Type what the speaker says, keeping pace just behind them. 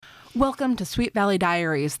Welcome to Sweet Valley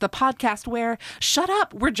Diaries, the podcast where, shut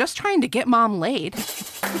up, we're just trying to get mom laid.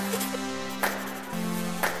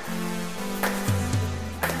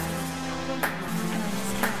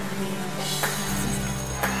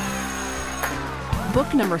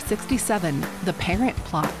 Book number 67, The Parent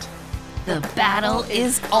Plot. The battle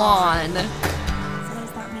is on. So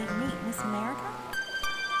does that mean Miss America?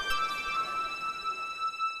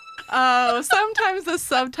 Oh, sometimes the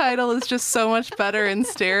subtitle is just so much better in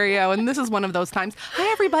stereo, and this is one of those times. Hi,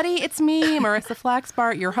 everybody. It's me, Marissa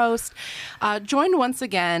Flaxbart, your host, joined once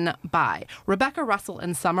again by Rebecca Russell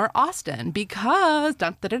and Summer Austin, because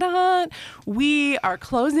we are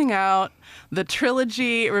closing out the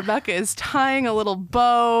trilogy. Rebecca is tying a little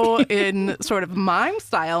bow in sort of mime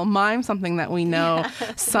style. Mime, something that we know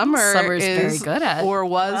Summer's very good at. or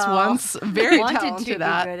was once very Wanted talented to be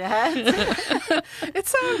at. good at. It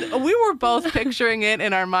sounded, we were both picturing it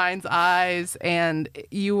in our mind's eyes, and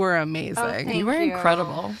you were amazing. thank You were you.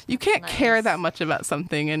 incredible. You can't Nice. care that much about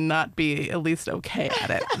something and not be at least okay at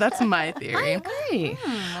it. That's my theory. Agree.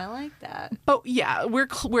 I like that. But yeah,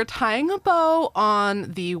 we're tying a bow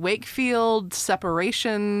on the Wakefield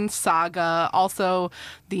separation saga, also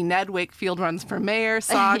the Ned Wakefield runs for mayor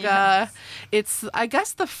saga. It's, I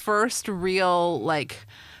guess, the first real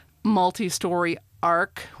multi-story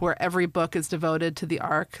arc where every book is devoted to the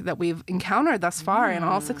arc that we've encountered thus far in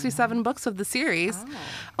all 67 books of the series.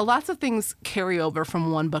 Lots of things carry over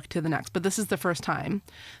from one book to the next, but this is the first time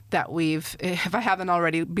that we've, if I haven't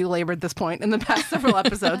already belabored this point in the past several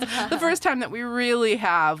episodes, the first time that we really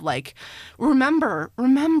have,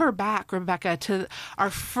 remember back, Rebecca, to our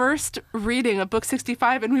first reading of book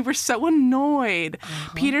 65, and we were so annoyed.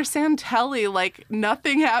 Peter Santelli,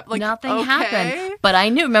 nothing happened. Nothing okay. happened. But I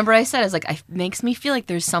knew, remember I said, it makes me feel like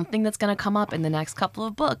there's something that's going to come up in the next couple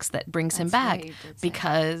of books that brings him That's back. right, you did say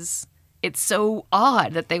Because it's so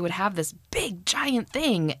odd that they would have this big, giant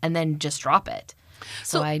thing and then just drop it.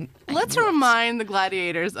 So Let's knew it. remind the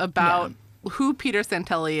gladiators about who Peter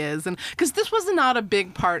Santelli is, and because this was not a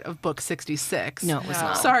big part of book 66. No, it was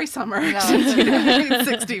not. Sorry, Summer. Since we didn't read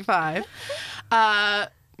 65.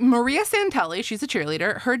 Maria Santelli, she's a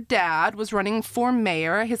cheerleader. Her dad was running for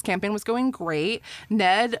mayor. His campaign was going great.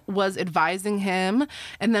 Ned was advising him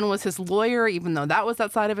and then was his lawyer, even though that was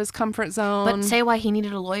outside of his comfort zone. But say why he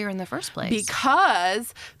needed a lawyer in the first place.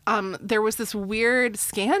 Because there was this weird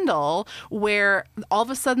scandal where all of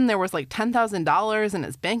a sudden there was $10,000 in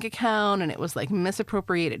his bank account, and it was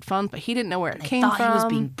misappropriated funds, but he didn't know where it came thought from. he was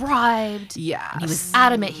being bribed. Yeah. And he was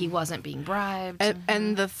adamant he wasn't being bribed.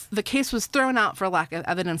 And the case was thrown out for lack of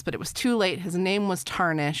evidence, but it was too late. His name was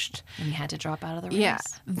tarnished. And he had to drop out of the race. Yeah.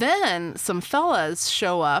 Then some fellas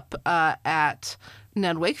show up at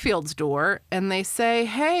Ned Wakefield's door, and they say,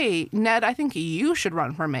 hey, Ned, I think you should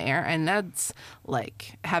run for mayor. And Ned's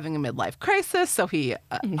having a midlife crisis, so he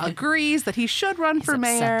agrees that he should run He's for upset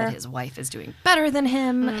mayor. that his wife is doing better than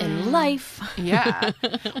him in life. Yeah.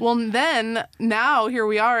 Well, then now here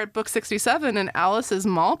we are at book 67, and Alice's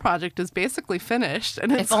mall project is basically finished.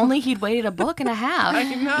 And it's If only he'd waited a book and a half, I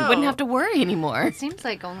know. he wouldn't have to worry anymore. It seems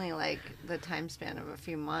like only the time span of a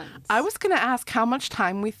few months. I was going to ask how much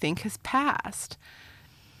time we think has passed.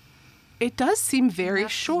 It does seem very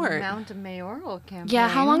Enough to short. Mount a mayoral campaign. Yeah,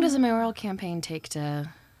 how long does a mayoral campaign take to...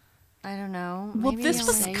 I don't know. Well, Maybe this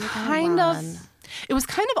was say you're gonna kind run. of... It was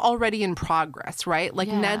kind of already in progress, right?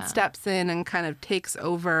 Yeah. Ned steps in and kind of takes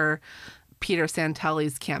over Peter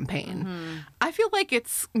Santelli's campaign. I feel like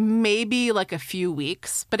it's maybe a few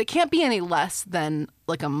weeks, but it can't be any less than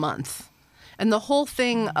a month. And the whole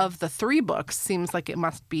thing of the 3 books seems like it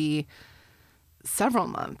must be several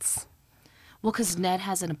months. Well, because Ned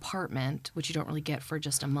has an apartment, which you don't really get for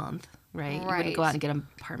just a month, right? You wouldn't go Right. out and get an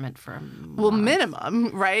apartment for a month. Well,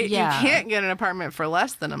 minimum, right? Yeah. You can't get an apartment for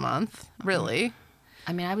less than a month, really.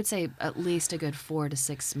 I mean, I would say at least a good 4 to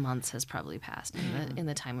 6 months has probably passed in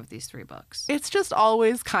the time of these 3 books. It's just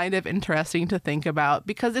always kind of interesting to think about,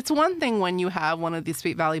 because it's one thing when you have one of these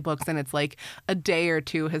Sweet Valley books and it's a day or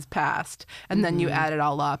two has passed, and then you add it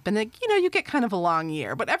all up, and you get kind of a long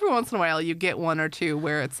year. But every once in a while you get one or two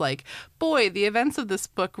where it's boy, the events of this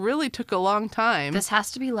book really took a long time. This has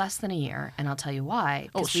to be less than a year, and I'll tell you why.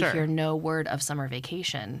 Oh, Because sure. we hear no word of summer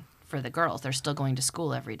vacation for the girls. They're still going to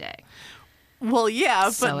school every day. Well, yeah,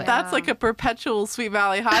 but So, that's a perpetual Sweet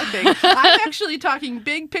Valley High thing. I'm actually talking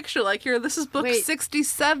big picture. Here, this is book Wait.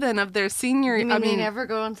 67 of their senior. You mean, I they mean, never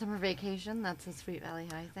go on summer vacation? That's a Sweet Valley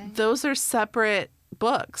High thing? those are separate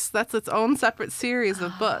books. That's its own separate series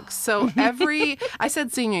of books. So I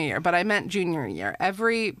said senior year, but I meant junior year.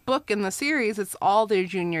 Every book in the series, it's all their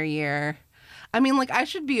junior year. I mean, like, I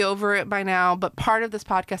should be over it by now, but part of this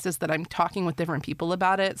podcast is that I'm talking with different people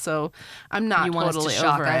about it, so I'm not You want us to totally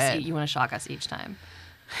shock over us. it. You want to shock us each time.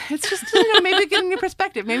 It's just, maybe getting your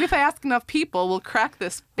perspective. Maybe if I ask enough people, we'll crack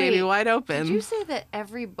this baby Wait, wide open. Did you say that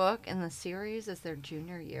every book in the series is their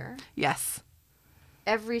junior year? Yes.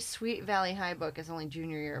 Every Sweet Valley High book is only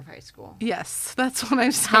junior year of high school. Yes, that's what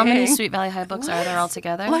I'm saying. How many Sweet Valley High books are there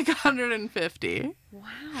altogether? Like 150.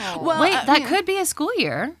 Wow. Well, Wait, I that mean- could be a school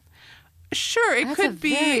year. Sure, it That's could a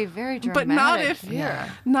be, very, very but not dramatic if year.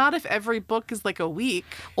 not if every book is like a week.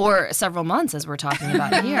 Or several months, as we're talking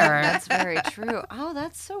about here. That's very true. Oh,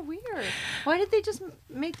 that's so weird. Why did they just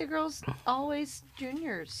make the girls always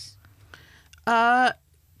juniors?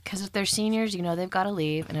 Because if they're seniors, they've got to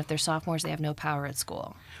leave. And if they're sophomores, they have no power at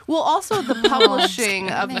school. Well, also the publishing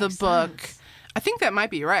That of the makes book. sense. I think that might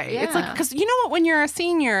be right. It's like Yeah. because you know what, when you're a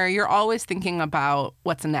senior, you're always thinking about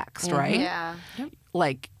what's next, right? Yeah.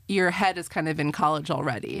 Like your head is kind of in college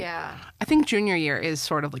already. Yeah. I think junior year is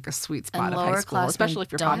sort of like a sweet spot And of high lower school, classmen especially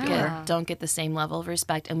if you're popular. don't get the same level of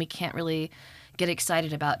respect. And we can't really get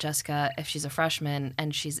excited about Jessica if she's a freshman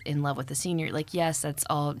and she's in love with a senior. Like, yes, that's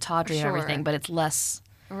all tawdry and Sure. everything, but it's less,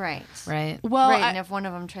 Right. right? Well, right. I- And if one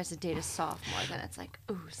of them tries to date a sophomore, then it's like,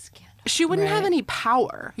 ooh, scandal. she wouldn't have Right. any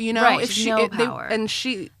power, Right, if she's she no they- power. and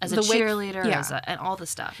she As a the way- cheerleader, yeah. and all the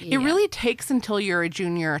stuff. It really takes until you're a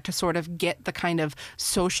junior to sort of get the kind of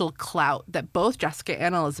social clout that both Jessica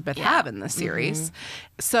and Elizabeth have in this series.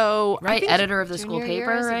 So I Right, think editor of the school Junior year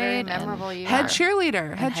paper, is a right? very And- memorable year. head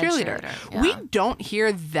cheerleader, head head cheerleader. cheerleader, We yeah. don't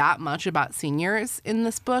hear that much about seniors in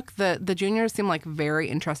this book. The juniors seem like very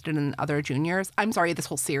interested in other juniors. I'm sorry, this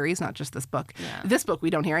whole series, not just this book. This book, we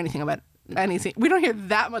don't hear anything about. We don't hear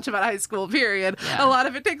that much about high school, period. Yeah. A lot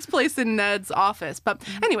of it takes place in Ned's office. But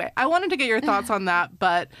anyway, I wanted to get your thoughts on that,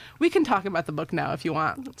 but we can talk about the book now if you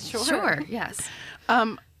want. Sure, yes.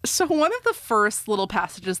 So one of the first little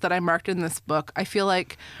passages that I marked in this book, I feel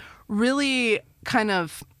like really kind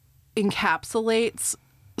of encapsulates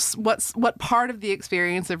what part of the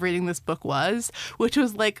experience of reading this book was, which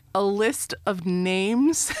was like a list of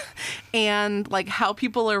names and like how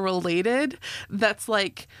people are related. That's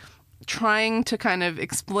like trying to kind of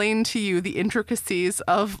explain to you the intricacies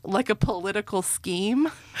of like a political scheme,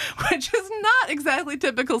 which is not exactly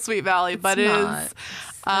typical Sweet Valley, but not. is.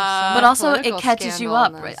 But also, it political catches you scandal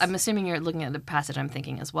up. in Right? this. I'm assuming you're looking at the passage I'm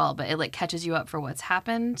thinking as well, but it like catches you up for what's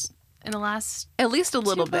happened in the last. At least a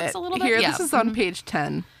little books, bit. a little bit? Here, Yeah. this is on page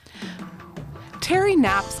 10. Terry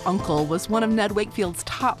Knapp's uncle was one of Ned Wakefield's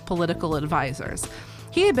top political advisors.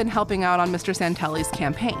 He had been helping out on Mr. Santelli's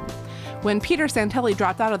campaign. When Peter Santelli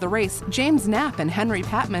dropped out of the race, James Knapp and Henry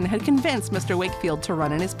Patman had convinced Mr. Wakefield to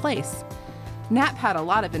run in his place. Knapp had a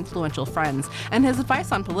lot of influential friends, and his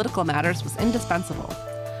advice on political matters was indispensable.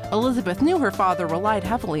 Elizabeth knew her father relied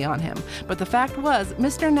heavily on him, but the fact was,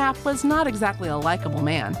 Mr. Knapp was not exactly a likable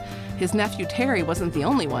man. His nephew Terry wasn't the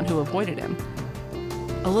only one who avoided him.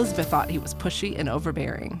 Elizabeth thought he was pushy and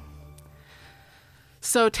overbearing.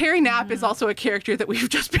 So Terry Knapp is also a character that we've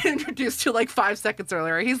just been introduced to like 5 seconds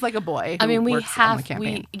earlier. He's like a boy. I mean, we we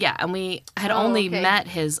had Oh, only okay. met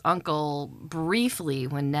his uncle briefly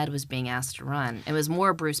when Ned was being asked to run. It was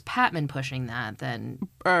more Bruce Patman pushing that than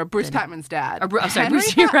Bruce Patman's dad. I'm sorry,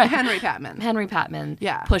 Bruce, you're right. Henry Patman. Henry Patman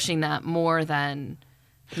Yeah. pushing that more than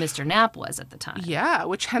Mr. Knapp was at the time. Yeah,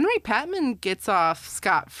 which Henry Patman gets off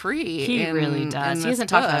scot-free. He in- really in does. He this hasn't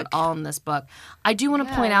talked about it book. all in this book. I do want to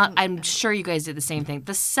Yeah, point I out, didn't- I'm sure you guys did the same thing.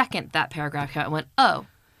 The second that paragraph came out, I went, oh,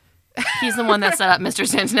 he's the one that set up Mr.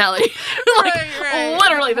 Santinelli. like, Right.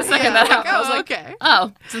 literally the second that happened. I was oh, like, okay.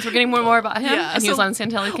 oh, since we're getting more and more about him, Yeah, and he was so- on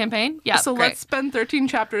Santelli's campaign? Yeah, So great. let's spend 13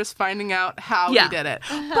 chapters finding out how Yeah. he did it.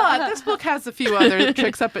 But this book has a few other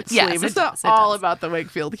tricks up its Yes, sleeve. it It's not does, it all does. about the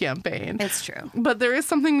Wakefield campaign. It's true. But there is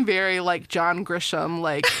something very like John Grisham,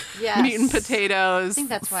 like Yes. meat and potatoes I think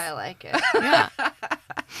that's why I like it. Yeah.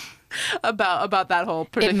 about that whole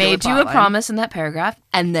particular It made you a plotline. promise in that paragraph,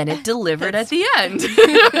 and then it delivered at the end.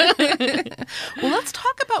 Well, let's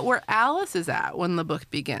talk about where Alice is at when the book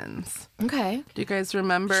begins. Okay. Do you guys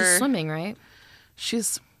remember? She's swimming, right?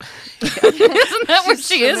 She's Isn't that what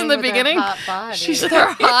she is in the Swimming with her beginning? hot body. She's with her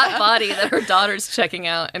hot body that her daughter's checking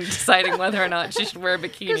out and deciding whether or not she should wear a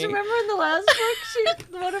Because bikini. remember in the last book,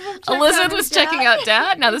 one of them checked Elizabeth out was his dad? checking out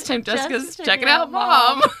dad. Now this time Jessica's Jessica's checking out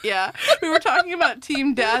mom. yeah. We were talking about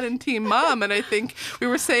Team Dad and Team Mom, and I think we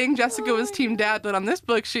were saying Jessica was Team Dad, but on this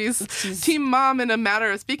book she's Team Mom in a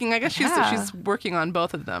matter of speaking. I guess Yeah. she's working on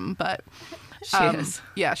both of them, but She is.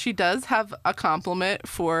 yeah, she does have a compliment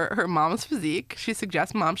for her mom's physique. She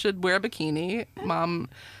suggests mom should wear a bikini. Mom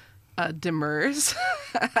demurs.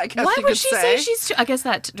 I guess Why you would could she say she's? I guess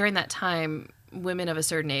that during that time, women of a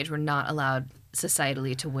certain age were not allowed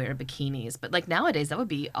societally to wear bikinis, but like nowadays that would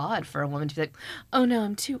be odd for a woman to be like, oh no,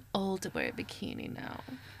 I'm too old to wear a bikini now.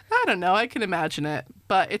 I don't know. I can imagine it,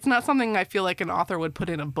 but it's not something I feel like an author would put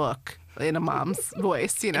in a book in a mom's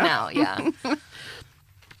voice, you know? No, yeah.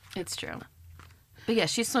 It's true. But yeah,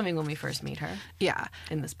 she's swimming when we first meet her Yeah.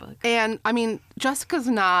 in this book. And I mean, Jessica's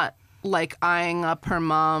not like eyeing up her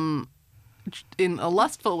mom in a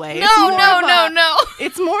lustful way. It's more of No.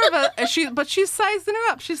 It's more of but she's sizing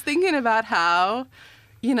it up. She's thinking about how,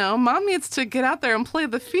 you know, mom needs to get out there and play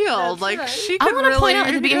the field. That's like right. she I could want to really, point out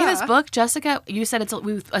at the beginning of this yeah. book, Jessica, you said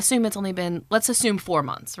we assume it's only been, let's assume 4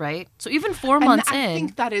 months, right? So even 4 And months I in,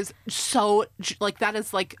 think that is so that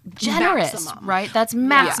is like generous, maximum. right? That's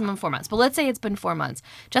maximum 4 months. But let's say it's been 4 months.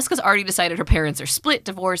 Jessica's already decided her parents are split,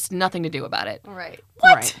 divorced, nothing to do about it. Right.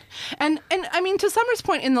 What? Right. And I mean, to Summer's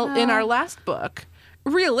point in our last book,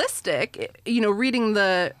 realistic, you know, reading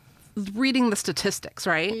the statistics,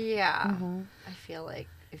 right? Yeah. I feel like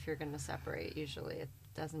if you're going to separate, usually it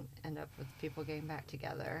doesn't end up with people getting back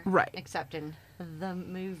together. Right. Except in the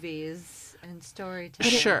movies and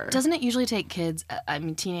storytelling. Sure. Doesn't it usually take kids,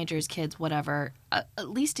 teenagers, kids, whatever, at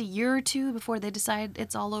least a year or two before they decide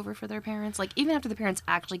it's all over for their parents? Like, even after the parents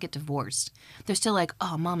actually get divorced, they're still like,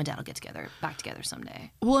 oh, mom and dad will get back together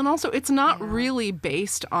someday. Well, and also it's not really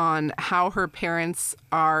based on how her parents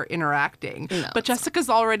are interacting. No, but Jessica's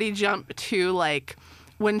already jumped to like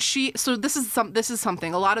when this is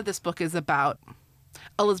something. A lot of this book is about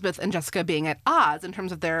Elizabeth and Jessica being at odds in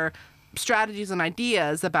terms of their strategies and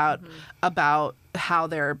ideas about how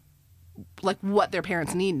they're like what their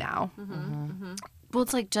parents need now. Well,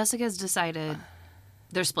 it's like Jessica's decided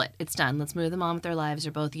they're split. It's done. Let's move them on with their lives.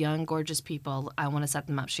 They're both young, gorgeous people. I want to set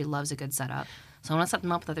them up. She loves a good setup. So I want to set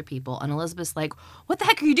them up with other people. And Elizabeth's like, what the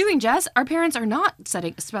heck are you doing, Jess? Our parents are not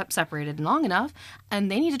separated long enough, and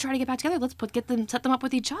they need to try to get back together. Let's set them up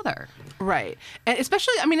with each other. Right. And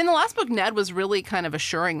especially, I mean, in the last book, Ned was really kind of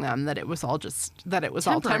assuring them that it was all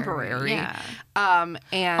temporary. Yeah.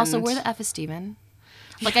 And Also, where the F is Steven?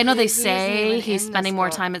 Like, I know they He wasn't say even he's in the spending more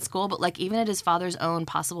school. time at school, but like even at his father's own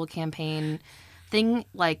possible campaign thing,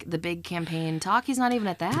 like the big campaign talk, he's not even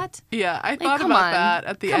at that. Yeah, I thought come about on. that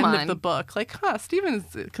at the Come end of on. the book. Like, Stephen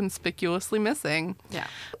is conspicuously missing. Yeah.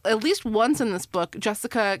 At least once in this book,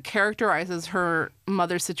 Jessica characterizes her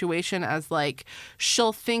mother's situation as like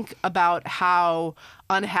she'll think about how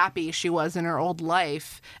unhappy she was in her old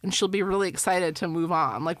life and she'll be really excited to move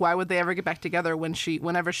on. Like, why would they ever get back together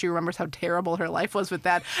whenever she remembers how terrible her life was with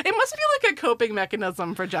that? It must be like a coping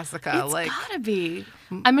mechanism for Jessica. It's like, gotta be.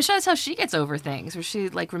 I'm sure that's how she gets over things, where she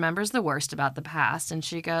like remembers the worst about the past and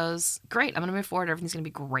she goes, great, I'm gonna move forward, everything's gonna be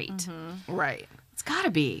great. right. It's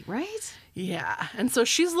gotta be, right? Yeah. And so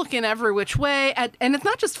she's looking every which way. And it's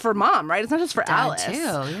not just for mom, right? It's not just for Dad Alice. too,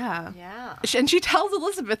 yeah. Yeah. And she tells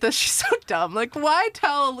Elizabeth that she's so dumb. Like, why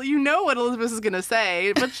tell? You know what Elizabeth is going to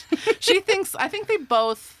say. But she thinks, I think they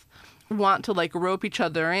both want to, like, rope each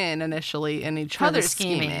other in initially in each For the other's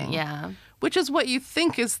scheming. yeah. Which is what you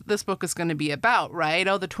think this book is going to be about, right?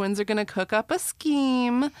 Oh, the twins are going to cook up a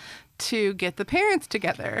scheme to get the parents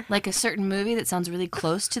together. Like a certain movie that sounds really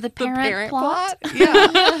close to the The parent, plot. Yeah.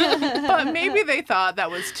 But maybe they thought that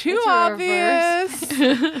was too It's a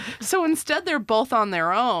obvious. So instead, they're both on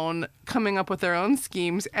their own, coming up with their own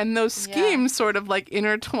schemes. And those schemes sort of like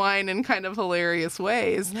intertwine in kind of hilarious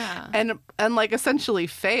ways. Yeah. And like essentially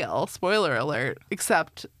fail, spoiler alert,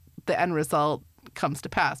 except the end result comes to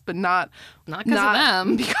pass, but not Not 'cause of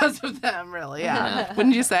them. because of them, really. Yeah.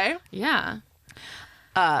 Wouldn't you say? Yeah.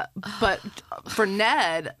 But for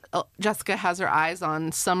Ned, Jessica has her eyes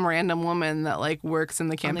on some random woman that like works in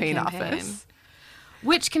the campaign office.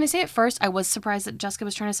 Which, can I say at first, I was surprised that Jessica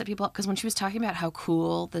was trying to set people up, because when she was talking about how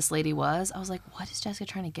cool this lady was, I was like, what is Jessica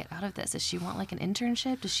trying to get out of this? Does she want like an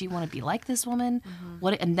internship? Does she want to be like this woman?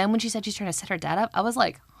 What? And then when she said she's trying to set her dad up, I was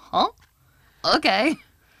like, huh? Okay.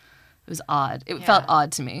 It was odd. It felt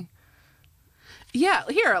odd to me. Yeah,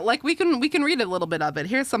 here, like we can read a little bit of it.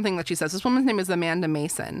 Here's something that she says. This woman's name is Amanda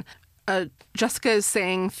Mason. Jessica is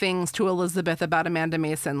saying things to Elizabeth about Amanda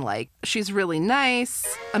Mason, like, she's really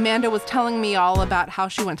nice. Amanda was telling me all about how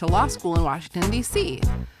she went to law school in Washington, D.C.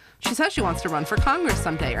 She says she wants to run for Congress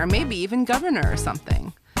someday, or maybe even governor or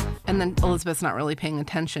something. And then Elizabeth's not really paying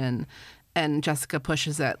attention, and Jessica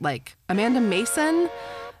pushes it, like, Amanda Mason?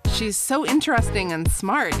 She's so interesting and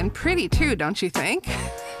smart and pretty, too, don't you think?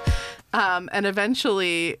 And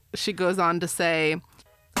eventually she goes on to say,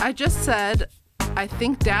 I just said, I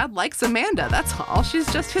think Dad likes Amanda, that's all.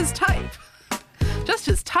 She's just his type. Just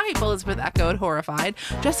his type, Elizabeth echoed, horrified.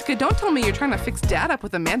 Jessica, don't tell me you're trying to fix Dad up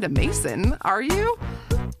with Amanda Mason, are you?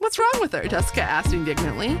 What's wrong with her? Jessica asked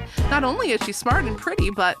indignantly. Not only is she smart and pretty,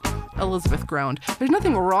 but Elizabeth groaned. There's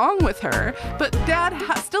nothing wrong with her, but Dad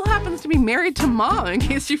still happens to be married to Mom, in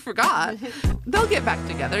case you forgot. They'll get back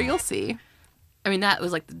together, you'll see. I mean, that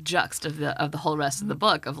was like the juxt of the whole rest of the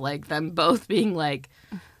book of like them both being like,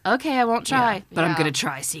 okay, I won't try, but I'm Yeah. going to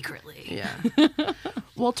try secretly. Yeah.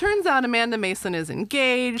 Well, turns out Amanda Mason is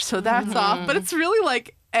engaged, so that's off. But it's really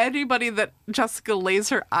like anybody that Jessica lays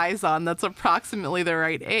her eyes on that's approximately the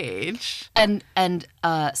right age. And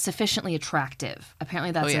sufficiently attractive.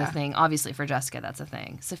 Apparently that's yeah. a thing. Obviously for Jessica, that's a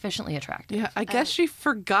thing. Sufficiently attractive. Yeah, I guess she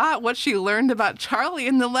forgot what she learned about Charlie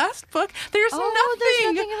in the last book. There's There's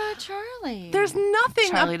nothing. nothing about Charlie. There's nothing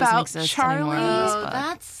Charlie doesn't about exist Charlie. anymore in this Oh, book.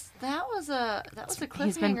 that was a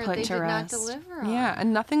He's been cliffhanger put they to did not rest. deliver on. Yeah,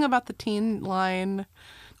 and nothing about the teen line.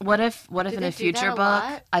 What if Do in they a do that future a book,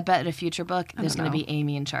 lot? I bet in a future book there's don't going to know. be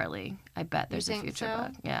Amy and Charlie. I bet there's a think future so?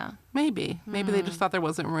 book. Yeah. Maybe they just thought there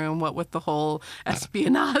wasn't room. What with the whole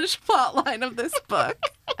espionage plot line of this book.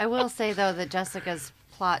 I will say though that Jessica's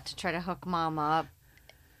plot to try to hook Mom up,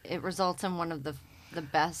 it results in one of the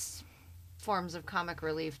best forms of comic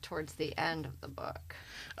relief towards the end of the book.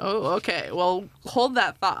 Oh, okay. Well, hold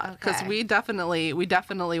that thought because Okay. we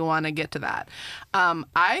definitely want to get to that.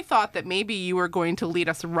 I thought that maybe you were going to lead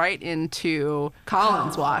us right into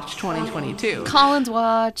Collins Watch 2022. Collins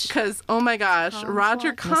Watch. Because oh my gosh, Roger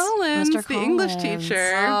Watch. Collins, Mr. the English Collins.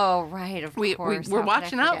 teacher. Oh, right, of we're course. How could I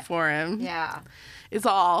watching out forget? for him. Yeah. Is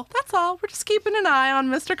all. That's all. We're just keeping an eye on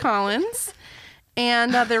Mr. Collins.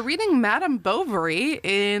 And they're reading Madame Bovary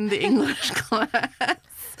in the English class.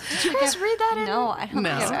 Did you guys read that? No, I don't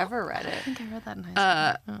No. think I've ever read it. I think I read that in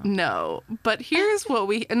high school. No, but here's what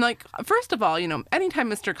first of all, anytime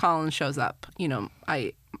Mr. Collins shows up,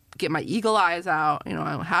 I get my eagle eyes out,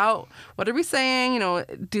 what are we saying?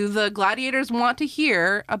 Do the gladiators want to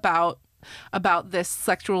hear about this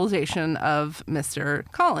sexualization of Mr.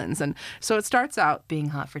 Collins? And so it starts out, Being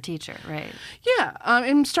hot for teacher, right? yeah,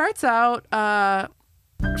 it starts out,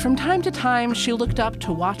 from time to time, she looked up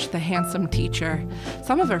to watch the handsome teacher.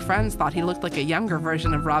 Some of her friends thought he looked like a younger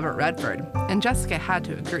version of Robert Redford, and Jessica had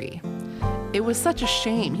to agree. It was such a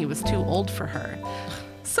shame he was too old for her.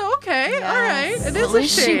 So, okay, all right, it At is a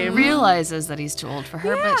least she shame. realizes that he's too old for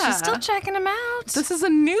her, but Yeah. she's still checking him out. This is a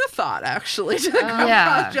new thought, actually, to come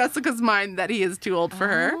Yeah. across Jessica's mind that he is too old for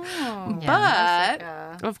her. Oh, But,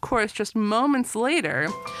 Jessica. of course, just moments later,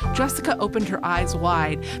 Jessica opened her eyes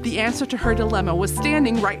wide. The answer to her dilemma was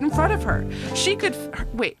standing right in front of her. She could...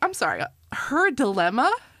 Wait, I'm sorry. Her dilemma?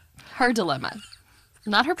 Her dilemma.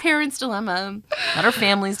 Not her parents' dilemma, not her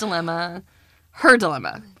family's dilemma. Her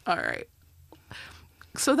dilemma. All right.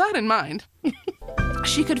 So that in mind,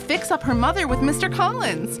 she could fix up her mother with Mr.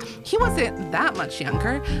 Collins. He wasn't that much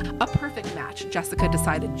younger. A perfect match, Jessica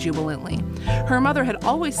decided jubilantly. Her mother had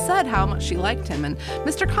always said how much she liked him, and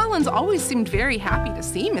Mr. Collins always seemed very happy to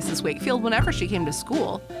see Mrs. Wakefield whenever she came to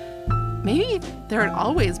school. Maybe there had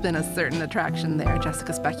always been a certain attraction there,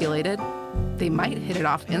 Jessica speculated. They might hit it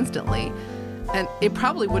off instantly, and it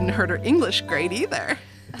probably wouldn't hurt her English grade either.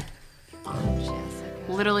 Jessica.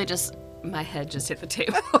 Literally just, my head just hit the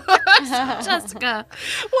table. Jessica.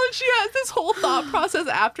 Well, she has this whole thought process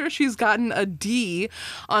after she's gotten a D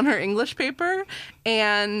on her English paper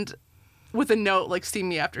and with a note like, see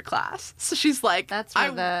me after class. So she's like, That's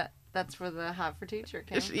where the hot for teacher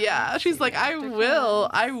came from. yeah, she's like, I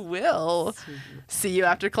will see you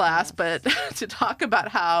after class, but to talk about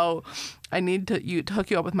how I need to hook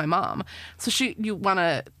you up with my mom. So you want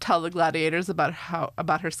to tell the gladiators about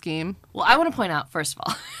her scheme? Well, I want to point out, first of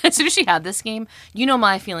all, as soon as she had this scheme, you know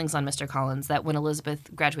my feelings on Mr. Collins, that when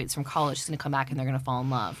Elizabeth graduates from college, she's going to come back and they're going to fall in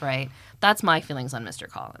love, right? That's my feelings on Mr.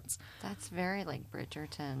 Collins. That's very like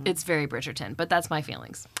Bridgerton. It's very Bridgerton, but that's my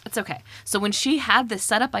feelings. It's okay. So when she had this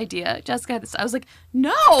setup idea, Jessica had this, I was like,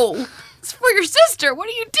 no, it's for your sister. What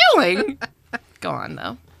are you doing? Go on,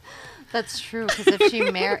 though. That's true because if she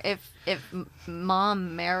if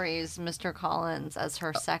Mom marries Mr. Collins as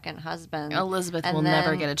her second husband, Elizabeth and will never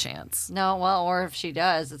then- get a chance. No, well, or if she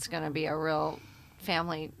does, it's going to be a real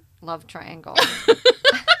family love triangle.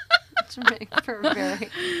 To make for a very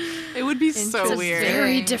It would be so interesting weird.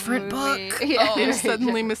 very different movie. book. Yeah. If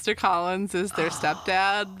suddenly Mr. Collins is their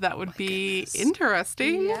stepdad, that would be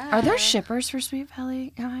interesting. Yeah. Are there shippers for Sweet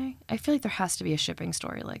Valley High? I feel like there has to be a shipping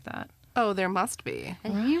story like that. Oh, there must be.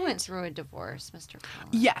 And he went through a divorce, Mr. Collins.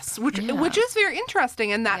 Yes, which Yeah. is very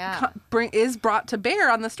interesting, and that Yeah. is brought to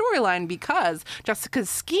bear on the storyline because Jessica's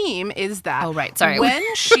scheme is that Oh, right. Sorry. when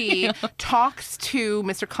she talks to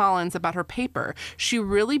Mr. Collins about her paper, she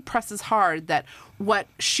really presses hard that what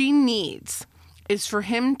she needs is for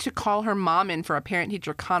him to call her mom in for a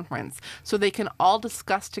parent-teacher conference so they can all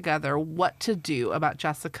discuss together what to do about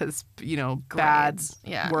Jessica's, bad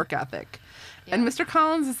Yeah. work ethic. And Mr.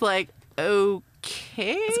 Collins is like, okay.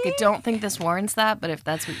 It's like, I don't think this warrants that, but if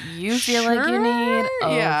that's what you feel like you need,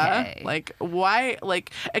 okay. Yeah. Like, why?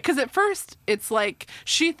 Like, because at first it's like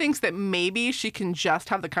she thinks that maybe she can just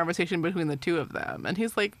have the conversation between the two of them. And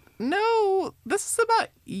he's like, no, this is about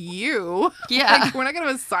you. Yeah. Like, we're not going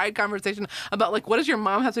to have a side conversation about, like, what does your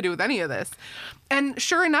mom have to do with any of this? And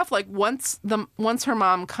sure enough, like, once her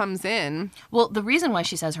mom comes in. Well, the reason why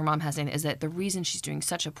she says her mom has it is that the reason she's doing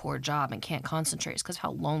such a poor job and can't concentrate is because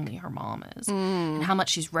how lonely her mom is and how much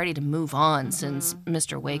she's ready to move on since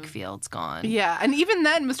Mr. Wakefield's gone. Yeah. And even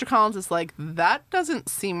then, Mr. Collins is like, that doesn't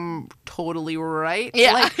seem totally right.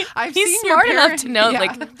 Yeah. Like, I've He's seen your smart enough parents- to know, Yeah.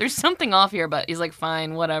 like, there's something off here, but he's like,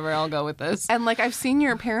 fine, whatever, I'll go with this. And, like, I've seen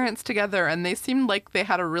your parents together, and they seemed like they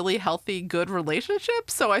had a really healthy, good relationship.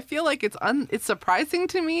 So I feel like it's surprising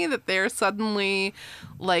to me that they're suddenly,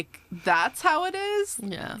 like, that's how it is.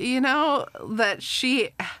 Yeah. That she,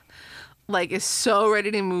 like, is so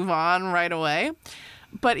ready to move on right away.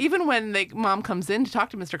 But even when mom comes in to talk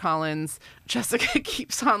to Mr. Collins, Jessica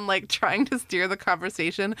keeps on, like, trying to steer the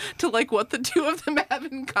conversation to, like, what the two of them have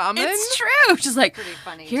in common. It's true. She's like, Pretty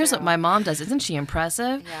funny, here's too. what my mom does. Isn't she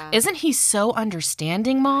impressive? Yeah. Isn't he so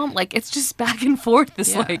understanding, Mom? Like, it's just back and forth.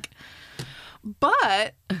 This, Yeah. like,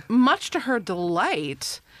 But much to her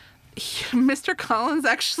delight, Mr. Collins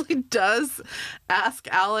actually does ask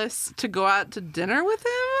Alice to go out to dinner with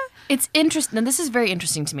him. it's interesting. And this is very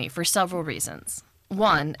interesting to me for several reasons.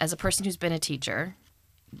 One, as a person who's been a teacher,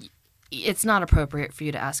 it's not appropriate for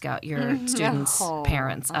you to ask out your students' No.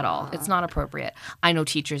 parents at all. It's not appropriate. I know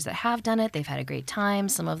teachers that have done it. They've had a great time.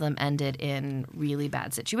 Some of them ended in really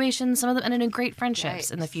bad situations. Some of them ended in great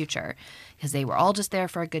friendships in the future because they were all just there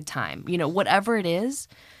for a good time. Whatever it is,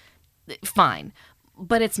 fine.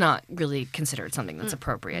 But it's not really considered something that's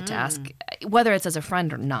appropriate to ask, whether it's as a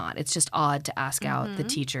friend or not. It's just odd to ask out the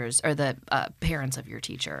teachers or the parents of your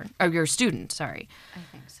teacher or your student. Sorry. I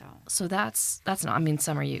think so. So that's not. I mean,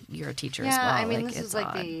 Summer, you're a teacher as well. Yeah, I mean, like, this it's is like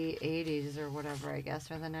odd. the 80s or whatever, I guess,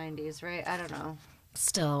 or the 90s, right? I don't know.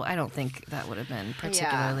 Still, I don't think that would have been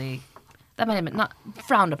particularly. That might have been not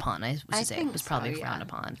frowned upon. I I would say it think was so, probably yeah. frowned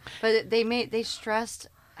upon. But they stressed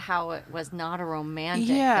how it was not a romantic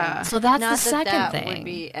Yeah. thing. So that's not the second that thing. Would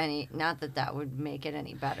be any, not that that would make it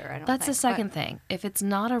any better. I don't That's the think. second thing. If it's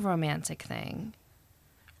not a romantic thing,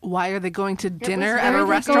 Why are they going to dinner was at a very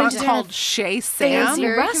restaurant confusing. called Chez It's Sam? Fancy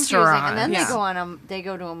very confusing. restaurant. And then Yeah. they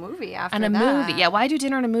go to a movie after and a that. movie. Yeah, why do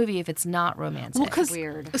dinner and a movie if it's not romantic? Well, 'cause-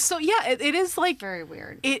 Weird. So yeah, it is like Very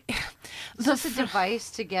weird. it. It's just a device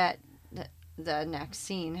to get the next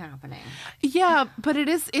scene happening. Yeah, but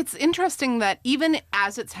it's interesting that even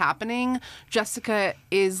as it's happening, Jessica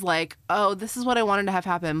is like, oh, this is what I wanted to have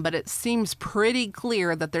happen, but it seems pretty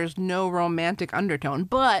clear that there's no romantic undertone.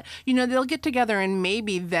 But, they'll get together and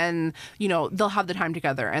maybe then, they'll have the time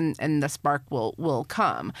together and the spark will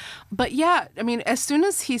come. But yeah, I mean, as soon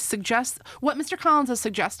as he suggests, what Mr. Collins is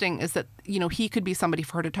suggesting is that, he could be somebody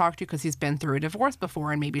for her to talk to because he's been through a divorce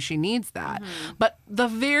before and maybe she needs that. But the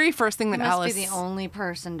very first thing that He must Alice... be the only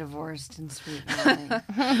person divorced in Sweet Valley.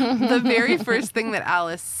 The very first thing that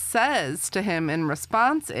Alice says to him in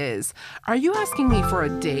response is, "Are you asking me for a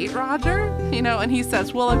date, Roger?" And he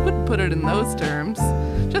says, "Well, I wouldn't put it in those terms.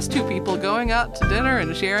 Just two people going out to dinner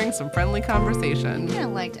and sharing some friendly conversation." I kind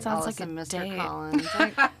of liked Sounds Alice like a and Mr. date. Collins.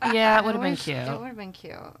 yeah, it would have I been wish- cute. It would have been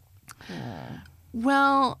cute.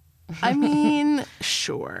 Well, I mean,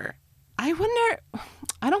 sure.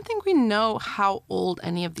 I don't think we know how old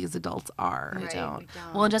any of these adults are. Right, we don't.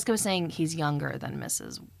 Well, Jessica was saying he's younger than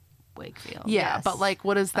Mrs. Wakefield. Yeah, Yes. but like,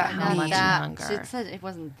 what does that How mean? much that, younger? She said it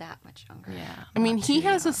wasn't that much younger. Yeah. I mean, not he too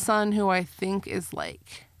has a young. son who I think is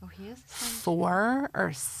like Oh, he is. 4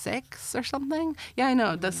 or 6 or something. Yeah, I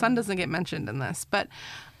know. The son doesn't get mentioned in this, but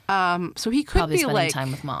so he could Probably be spending like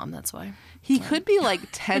time with Mom. That's why. he could be like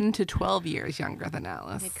 10 to 12 years younger than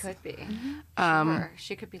Alice. He could be. Um, Sure.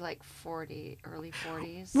 She could be like 40, early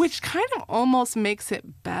 40s. Which kind of almost makes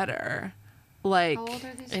it better. Like, How old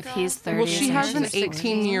are these If girls? he's 30 well, she and has an she's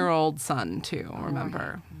 16. 18-year-old son too.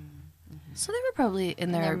 Remember? So they were probably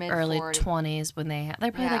in their their early mid-40s. 20s when they had.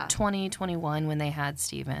 They're probably Yeah. like 20, 21 when they had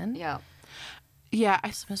Stephen. Yeah. Yeah, I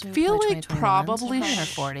Suppose maybe feel probably like 20, 21, so probably probably in their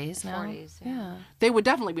sh- 40s now. 40s, yeah. yeah. they would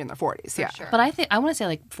definitely be in their 40s. Yeah. Sure. But I want to say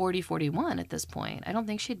like 40, 41 at this point. I don't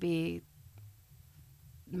think she'd be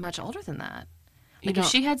much older than that. You Like if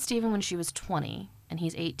don't- she had Stephen when she was 20 and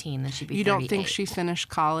he's 18, then she'd be You 38. don't think she finished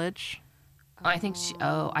college? I think they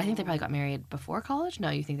probably got married before college? No,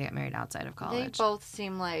 you think they got married outside of They college? both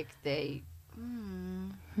seem like they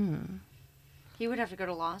He would have to go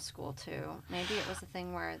to law school too. Maybe it was a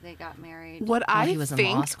thing where they got married. What I he was in law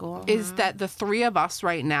think school? is that the three of us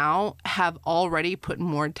right now have already put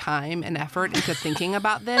more time and effort into thinking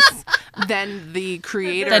about this than the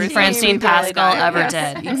creators Than of Francine Two Daily Pascal Diaries. ever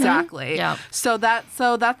Yes, did. Exactly. Yeah. So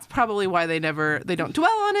that's probably why they don't dwell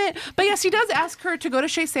on it. But yes, he does ask her to go to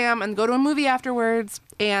Chez Sam and go to a movie afterwards,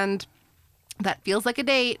 and that feels like a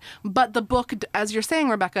date, but the book, as you're saying,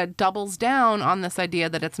 Rebecca, doubles down on this idea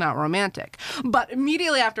that it's not romantic. But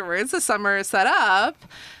immediately afterwards, the summer is set up.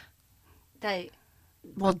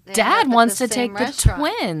 Well, They Dad met at wants the to take same the restaurant.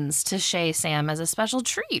 twins to Chez Sam as a special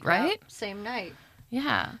treat, right? Same night.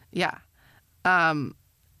 Yeah. Yeah.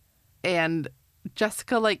 And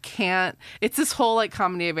Jessica, like, can't... It's this whole, like,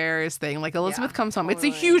 comedy of errors thing. Like, Elizabeth Yeah, comes home. It's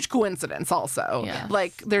totally. a huge coincidence also. Yeah.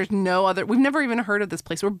 Like, there's no other... We've never even heard of this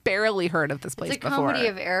place. We're barely heard of this place It's a before. comedy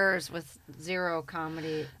of errors with zero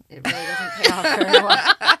comedy. It really doesn't pay off very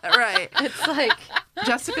well. Right. It's like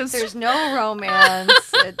Jessica's... there's no romance.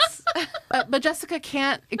 It's But Jessica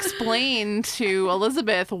can't explain to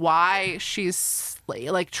Elizabeth why she's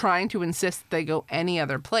like trying to insist they go any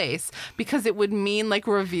other place, because it would mean like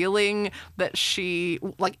revealing that she,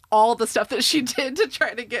 like, all the stuff that she did to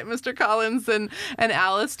try to get Mr. Collins and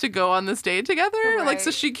Alice to go on this date together. Like, so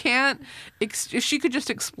Right. she can't, if she could just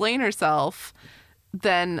explain herself,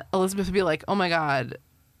 then Elizabeth would be like, oh my God,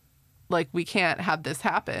 like, we can't have this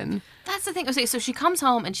happen. That's the thing. Okay, so she comes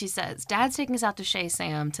home and she says, Dad's taking us out to Chez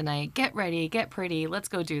Sam tonight. Get ready, get pretty. Let's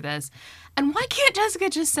go do this. And why can't Jessica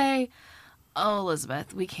just say, oh,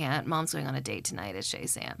 Elizabeth, we can't. Mom's going on a date tonight at Chez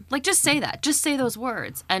Sam. Like, just say that. Just say those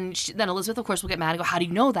words. And then Elizabeth, of course, will get mad and go, how do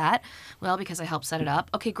you know that? Well, because I helped set it up.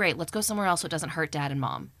 Okay, great. Let's go somewhere else so it doesn't hurt Dad and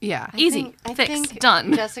Mom. Yeah. Easy. I Fixed. think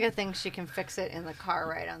Done. Jessica thinks she can fix it in the car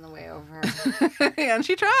ride on the way over. And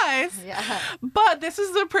she tries. Yeah. But this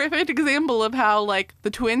is the perfect example of how, like,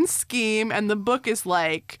 the twins scheme and the book is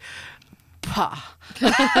like, pah.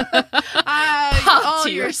 Pah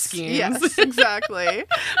to your schemes. Yes, exactly.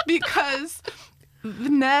 Because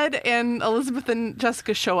Ned and Elizabeth and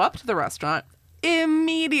Jessica show up to the restaurant.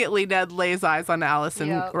 Immediately, Ned lays eyes on Alice and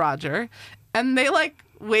Yep. Roger. And they, like,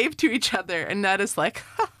 wave to each other. And Ned is like,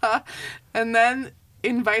 ha ha. And then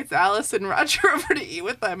invites Alice and Roger over to eat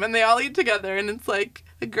with them. And they all eat together. And it's, like,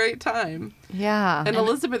 a great time. Yeah. And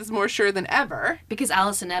Elizabeth is more sure than ever. Because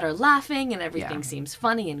Alice and Ned are laughing and everything Yeah. seems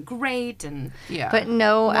funny and great. And Yeah. But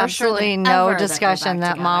no, More sure absolutely than no ever that they're discussion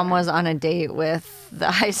back that Mom together. was on a date with the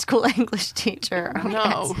high school English teacher.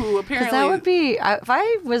 no, who Because apparently... that would be, if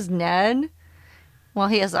I was Ned, well,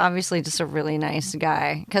 he is obviously just a really nice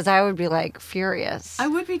guy. Because I would be like furious. I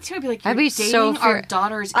would be too. I'd be like, I'd you're be dating so our fur-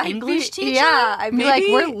 daughter's I'd be- English teacher? Yeah, I'd be like,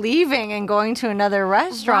 Maybe- we're leaving and going to another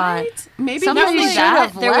restaurant. Right? Maybe Somebody Not only should that,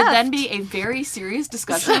 have there would then left. be a very serious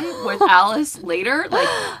discussion with Alice later. Like,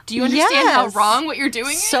 do you understand how Yes. wrong what you're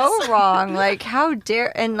doing is? So wrong. Like, how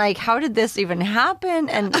dare, and like, how did this even happen?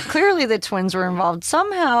 And clearly the twins were involved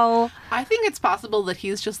somehow. I think it's possible that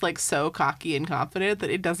he's just, like, so cocky and confident that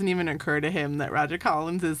it doesn't even occur to him that Roger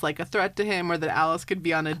Collins is, like, a threat to him or that Alice could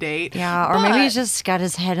be on a date. Yeah, or maybe But- he's just got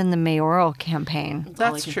his head in the mayoral campaign. That's all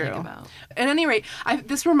I That's can true. think about. At any rate,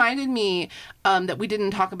 this reminded me that we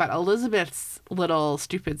didn't talk about Elizabeth's little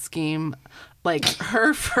stupid scheme. Like,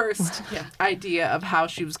 her first idea of how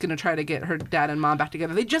she was going to try to get her dad and mom back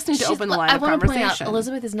together. They just need to open the line I of want to point conversation. out,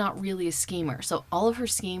 Elizabeth is not really a schemer. So all of her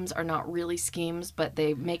schemes are not really schemes, but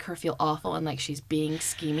they make her feel awful and like she's being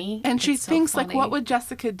schemy. And she It's so thinks, like, funny. what would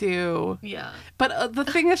Jessica do? Yeah. But the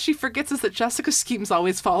thing is, she forgets is that Jessica's schemes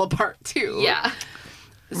always fall apart, too. Yeah.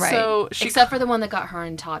 Right. So she Except for the one that got her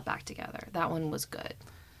and Todd back together. That one was good.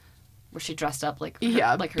 Where she dressed up like her,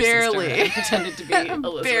 Yeah, like her barely. sister and pretended to be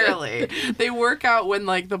Elizabeth. Barely. They work out when,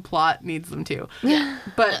 like, the plot needs them to. Yeah.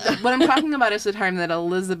 But what I'm talking about is the time that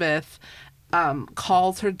Elizabeth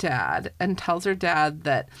calls her dad and tells her dad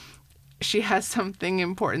that she has something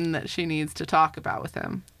important that she needs to talk about with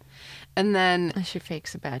him. And then, She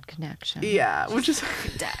fakes a bad connection. yeah, which is...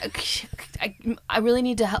 I really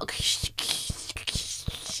need to help. She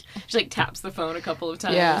like taps the phone a couple of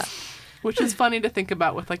times. Yeah. Which is funny to think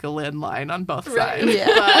about with, like, a landline on both Right.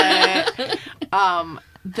 sides. But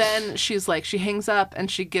then she's like, she hangs up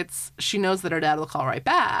and she knows that her dad will call right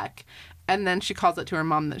back. And then she calls it to her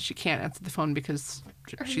mom that she can't answer the phone because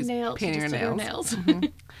she's painting her nails.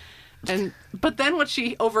 But then what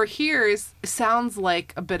she overhears sounds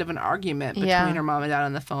like a bit of an argument between Yeah. her mom and dad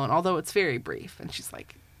on the phone, although it's very brief. And she's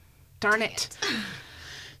like, darn it.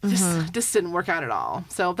 This didn't work out at all.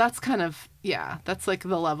 So that's kind of, yeah, that's like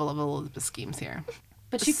the level of Elizabeth's schemes here.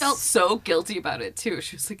 But she felt so guilty about it too.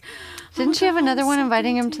 She was like, Didn't she have another one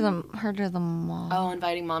inviting him to her to the mall? oh,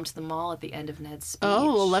 inviting mom to the mall at the end of Ned's speech.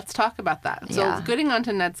 Oh, well, let's talk about that. So Yeah. getting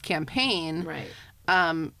onto Ned's campaign,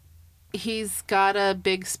 Right. he's got a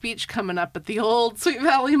big speech coming up at the old Sweet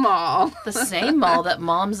Valley Mall. The same mall that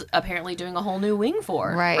mom's apparently doing a whole new wing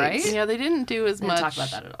for. Right. Yeah, they didn't do as Didn't much. talk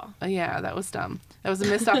about that at all. Yeah, that was dumb. That was a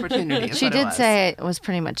missed opportunity. is She what it did was. say it was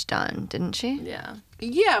pretty much done, didn't she? Yeah.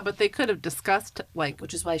 Yeah, but they could have discussed, like,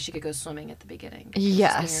 Which is why she could go swimming at the beginning.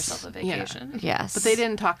 Yes. Giving herself a Yeah. vacation. Yes. but they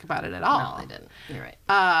didn't talk about it at No, all. they didn't. You're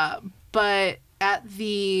right. But at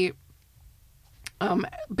the,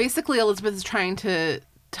 basically Elizabeth is trying to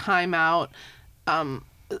time out,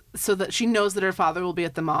 so that she knows that her father will be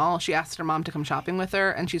at the mall. She asked her mom to come shopping with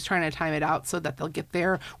her, and she's trying to time it out so that they'll get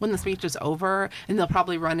there when the speech is over, and they'll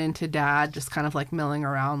probably run into Dad just kind of like milling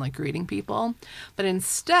around, like greeting people. But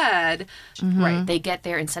instead, right, They get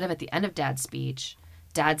there instead of at the end of Dad's speech,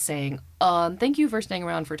 Dad's saying, thank you for staying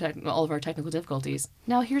around for all of our technical difficulties.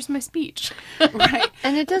 Now here's my speech. right,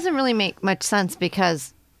 And it doesn't really make much sense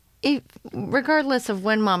because regardless of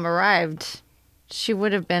when Mom arrived, she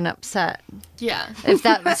would have been upset Yeah. if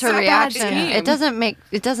that was her a bad reaction. scheme.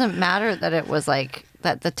 It doesn't matter that it was like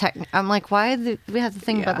that I'm like, why do we have to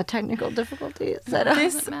think about Yeah. the technical difficulties?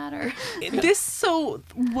 Doesn't matter. so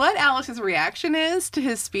what Alex's reaction is to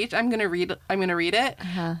his speech, I'm gonna read it.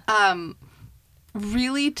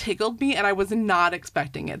 Really tickled me, and I was not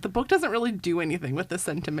expecting it. The book doesn't really do anything with the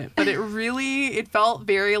sentiment, but it felt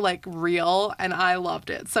very like real, and I loved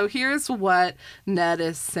it. So here's what Ned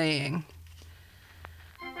is saying.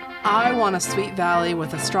 I want a Sweet Valley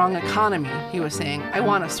with a strong economy, he was saying. I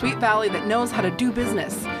want a Sweet Valley that knows how to do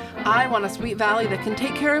business. I want a Sweet Valley that can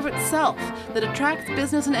take care of itself, that attracts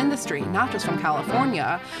business and industry, not just from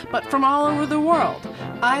California, but from all over the world.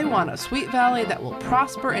 I want a Sweet Valley that will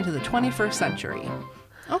prosper into the 21st century.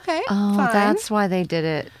 Okay, Oh, fine. that's why they did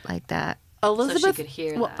it like that. Elizabeth, could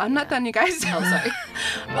hear well, that, I'm not yeah. done, you guys. Oh,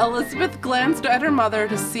 sorry. Elizabeth glanced at her mother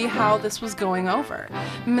to see how this was going over.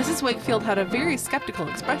 Mrs. Wakefield had a very skeptical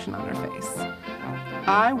expression on her face.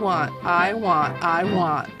 I want,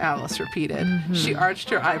 Alice repeated. She arched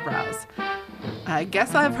her eyebrows. I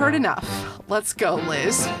guess I've heard enough. Let's go,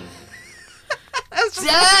 Liz. That's just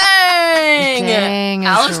Dang,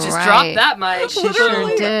 Alice that's just right. dropped that mic. She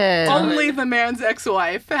sure did. only the man's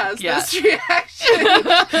ex-wife has Yeah. this reaction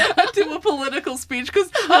to a political speech. Because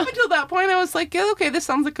up until that point, I was like, yeah, okay, this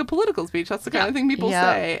sounds like a political speech. That's the kind of thing people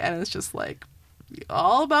Yeah. say. And it's just like,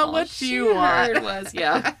 all about All what she you want. heard was,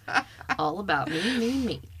 yeah, all about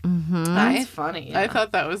me. Mm-hmm. That's funny. I Yeah.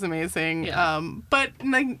 thought that was amazing. Yeah. But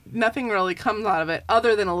like, nothing really comes out of it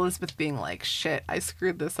other than Elizabeth being like, shit, I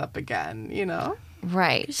screwed this up again, you know?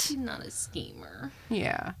 Right. She's not a schemer.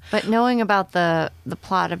 Yeah. But knowing about the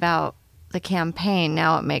plot about the campaign,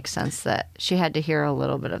 now it makes sense that she had to hear a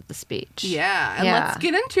little bit of the speech. Yeah. And Yeah. let's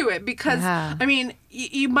get into it because, Yeah. I mean,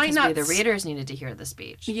 you might not. The readers needed to hear the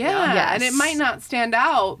speech. Yeah, Yes. and it might not stand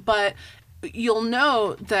out, but you'll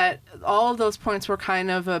know that all of those points were kind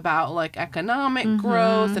of about like economic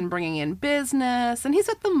growth and bringing in business. And he's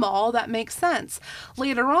at the mall, that makes sense.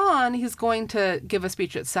 Later on, he's going to give a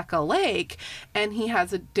speech at Seca Lake, and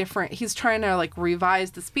he's trying to like revise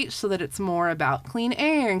the speech so that it's more about clean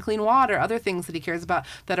air and clean water, other things that he cares about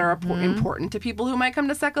that are important to people who might come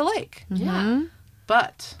to Seca Lake. Yeah.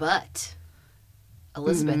 But But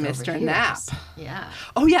Elizabeth Mr. overhears. Knapp. Yeah.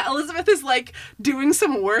 oh yeah, Elizabeth is like doing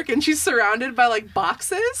some work and she's surrounded by like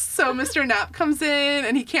boxes. So Mr. Knapp comes in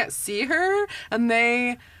and he can't see her, and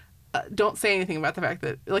they don't say anything about the fact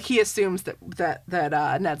that like he assumes that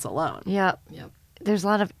Ned's alone. Yep. Yep. There's a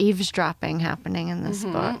lot of eavesdropping happening in this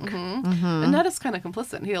book. And Ned is kind of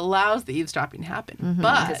complicit. He allows the eavesdropping to happen.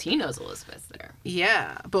 Because But he knows Elizabeth's there.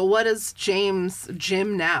 yeah, but what does Jim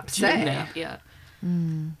Knapp say? Knapp, yeah.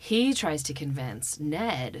 He tries to convince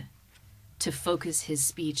Ned to focus his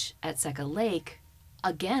speech at Seca Lake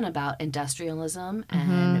again about industrialism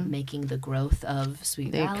and making the growth of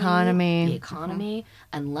Sweet The Valley, economy. the economy,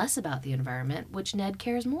 and less about the environment, which Ned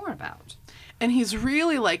cares more about. And he's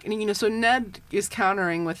really like, you know, so Ned is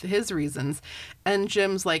countering with his reasons. And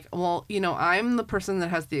Jim's like, well, you know, I'm the person that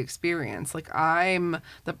has the experience. Like, I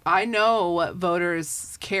know what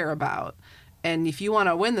voters care about. And if you want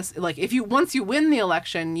to win this, like, once you win the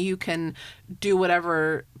election, you can do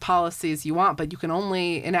whatever policies you want, but you can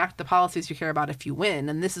only enact the policies you care about if you win.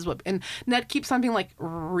 And this is and Ned keeps on being like,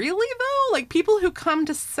 really though? Like, people who come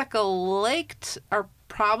to Seca Lake are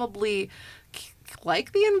probably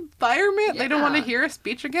like the environment. They don't want to Yeah. hear a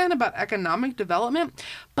speech again about economic development.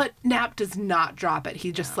 But Knapp does not drop it.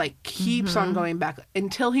 He just like keeps on going back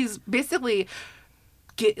until he's basically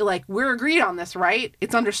we're agreed on this, right?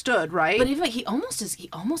 It's understood, right? But even he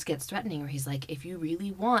almost gets threatening, where he's like, if you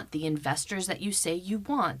really want the investors that you say you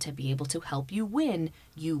want to be able to help you win,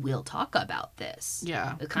 you will talk about this.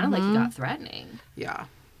 Yeah. It's kind of like he got threatening. Yeah.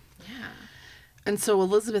 Yeah. And so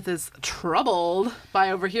Elizabeth is troubled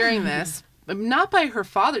by overhearing this, not by her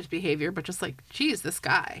father's behavior, but just like, geez, this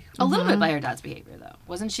guy. A little bit by her dad's behavior, though.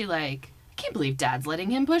 Wasn't she like, I can't believe Dad's letting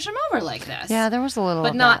him push him over like this? Yeah, there was a little.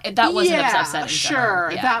 But of not that. that wasn't Yeah, upsetting. to sure.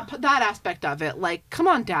 her. Yeah. That aspect of it, like, come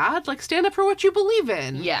on, Dad, like, stand up for what you believe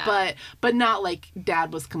in. Yeah. But not like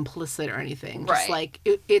Dad was complicit or anything. Just Right. like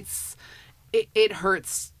it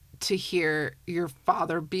hurts to hear your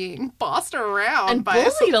father being bossed around And by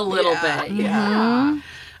bullied a little yeah, bit. Yeah.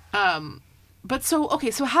 But so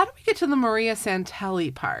how do we get to the Maria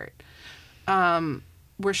Santelli part?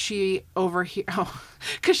 Where she overhear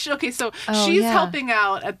she's yeah. helping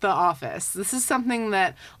out at the office. This is something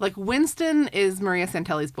that, like, Winston is Maria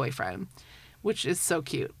Santelli's boyfriend, which is so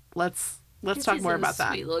cute. Let's talk more about that.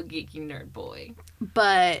 Sweet little geeky nerd boy.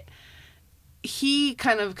 But he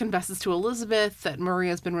kind of confesses to Elizabeth that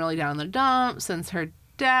Maria's been really down in the dumps since her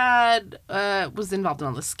dad was involved in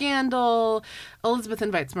all the scandal. Elizabeth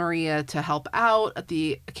invites Maria to help out at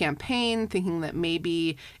the campaign, thinking that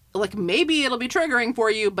maybe it'll be triggering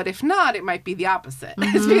for you, but if not, it might be the opposite.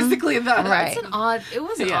 It's basically the Right. It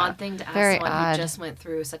was an odd thing to ask Very someone odd. who just went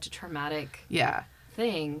through such a traumatic Yeah.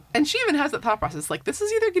 thing. And she even has that thought process, like, this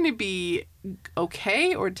is either going to be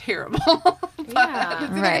okay or terrible. But Yeah.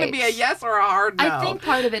 it's either going to be a yes or a hard no. I think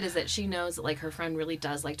part of it is that she knows that, like, her friend really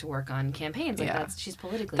does like to work on campaigns. Like, Yeah. she's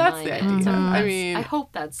politically That's the minded. idea. So I that's- mean, I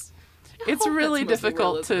hope that's. it's really mostly where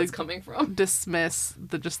difficult to Elizabeth's coming from. dismiss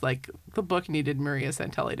the book needed Maria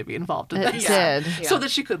Santelli to be involved in It this. did. Yeah. So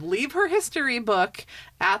that she could leave her history book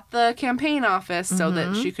at the campaign office so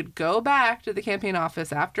that she could go back to the campaign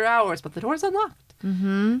office after hours, but the door's unlocked.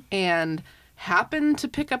 Mm-hmm. And happen to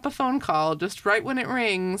pick up a phone call just right when it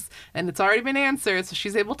rings, and it's already been answered, so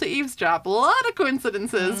she's able to eavesdrop. A lot of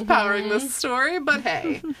coincidences powering this story, but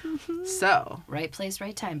hey. So, Right place,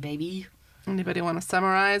 right time, baby. anybody want to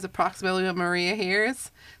summarize approximately what Maria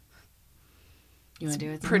hears? You want to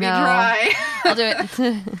do it? Pretty No. dry. I'll do it.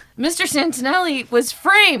 Mr. Santinelli was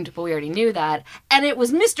framed, but we already knew that. And it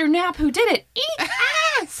was Mr. Knapp who did it. Eek!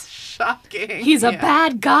 Shocking. He's a Yeah.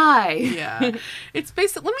 bad guy. Yeah. It's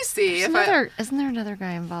basic. Let me see Isn't there another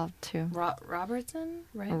guy involved too? Robertson?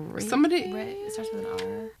 Right? somebody. Right? It starts with an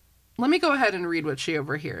R. Let me go ahead and read what she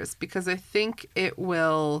overhears, because I think it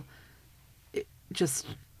will just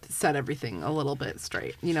set everything a little bit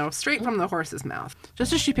straight. Straight from the horse's mouth.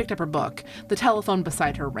 Just as she picked up her book, the telephone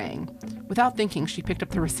beside her rang. Without thinking, she picked up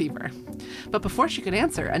the receiver. But before she could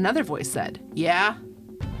answer, another voice said, "Yeah?"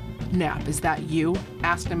 "Knapp, is that you?"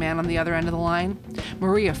 asked a man on the other end of the line.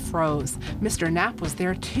 Maria froze. Mr. Knapp was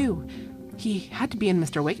there too. He had to be in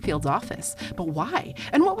Mr. Wakefield's office. But why?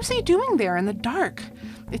 And what was he doing there in the dark?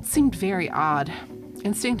 It seemed very odd.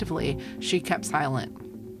 Instinctively, she kept silent.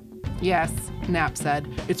 "Yes," Knapp said.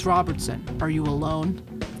 "It's Robertson. Are you alone?"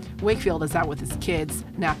 "Wakefield is out with his kids,"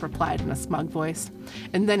 Knapp replied in a smug voice.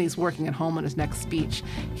 "And then he's working at home on his next speech.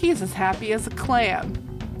 He's as happy as a clam."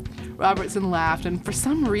 Robertson laughed, and for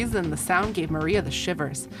some reason the sound gave Maria the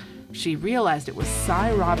shivers. She realized it was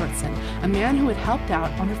Cy Robertson, a man who had helped out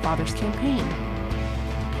on her father's campaign.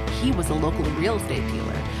 He was a local real estate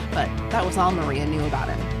dealer, but that was all Maria knew about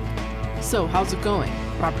him. "So, how's it going?"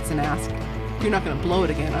 Robertson asked. "You're not going to blow it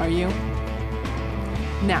again, are you?"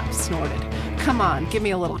 Knapp snorted. "Come on, give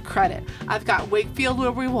me a little credit. I've got Wakefield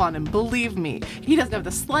where we want him, believe me. He doesn't have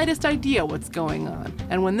the slightest idea what's going on.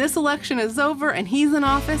 And when this election is over and he's in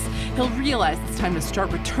office, he'll realize it's time to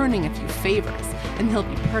start returning a few favors, and he'll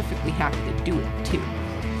be perfectly happy to do it, too.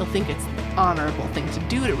 He'll think it's the honorable thing to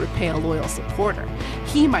do to repay a loyal supporter.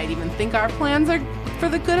 He might even think our plans are for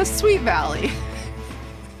the good of Sweet Valley."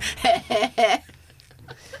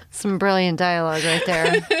 Some brilliant dialogue right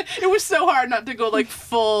there. It was so hard not to go like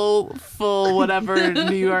full whatever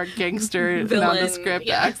New York gangster Villain, nondescript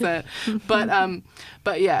yeah. accent.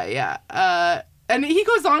 But yeah. And he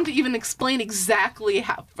goes on to even explain exactly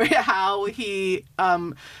how he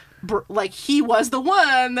like he was the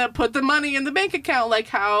one that put the money in the bank account, like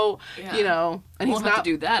how Yeah. and he's Won't have not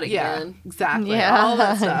to do that Yeah, again. exactly. Yeah. All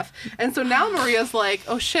that stuff. And so now Maria's like,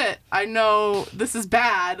 "Oh shit, I know this is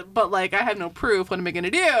bad, but like I have no proof. What am I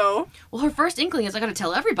gonna do?" Well, her first inkling is I gotta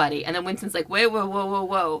tell everybody, and then Winston's like, "Wait,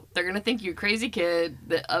 whoa! They're gonna think you're a crazy kid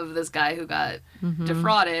of this guy who got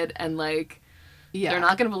defrauded, and like Yeah. they're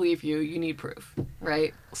not gonna believe you. You need proof,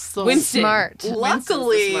 right?" So Winston. Smart. Winston's the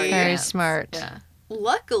Luckily- smart Very man. smart. Yeah.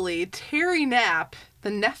 Luckily, Terry Knapp the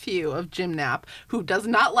nephew of Jim Knapp, who does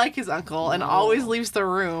not like his uncle and always leaves the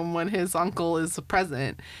room when his uncle is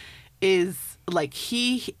present, is like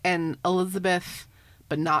he and Elizabeth,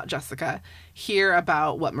 but not Jessica, hear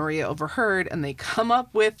about what Maria overheard, and they come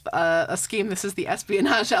up with a scheme. This is the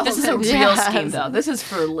espionage element. This is a real Yes. scheme, though. This is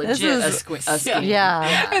for legit a scheme.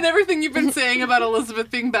 Yeah. And everything you've been saying about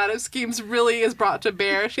Elizabeth being bad at schemes really is brought to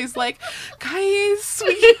bear. She's like, guys,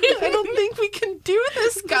 I don't think we can do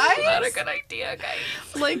this, guys. Not a good idea,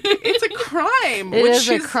 guys. Like, it's a crime. It which is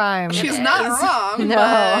a she's- crime. She's It not is. wrong,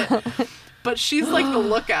 No. but she's like the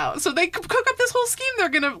lookout. So they cook up this whole scheme. They're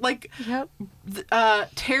gonna like Yep.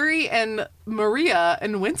 Terry and Maria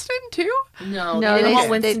and Winston too. No, No, they they- don't want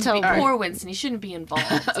they Winston to tell- be All poor Winston. He shouldn't be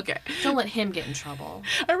involved. Okay, Don't let him get in trouble.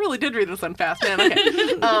 I really did read this one fast, man.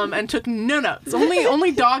 Okay, and took no notes.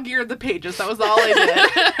 Only dog-eared the pages. That was all I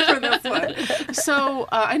did for this one. So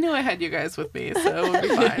I knew I had you guys with me, so it would be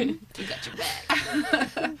fine. You got your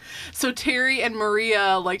back. So Terry and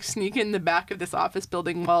Maria like sneak in the back of this office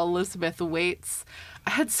building while Elizabeth waits.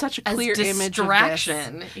 I had such a As clear image of this.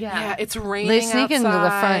 distraction. Yeah, it's raining They sneak into the front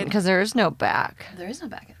outside. because there is no back. There is no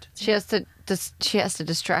back entrance. She has to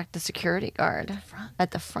distract the security guard front. at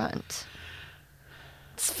the front.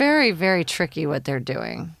 It's very, very tricky what they're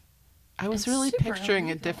doing. I was It's really super picturing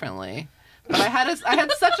it illegal. differently. But I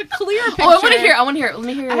had such a clear picture. Oh, I want to hear. Let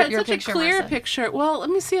me hear I had your such picture. a clear Marissa. picture. Well, let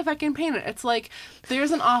me see if I can paint it. It's like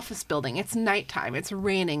there's an office building. It's nighttime. It's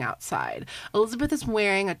raining outside. Elizabeth is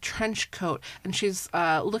wearing a trench coat and she's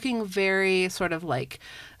looking very sort of like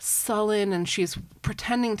sullen, and she's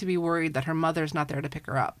pretending to be worried that her mother's not there to pick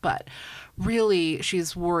her up. But really,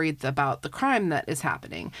 she's worried about the crime that is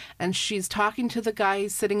happening. And she's talking to the guy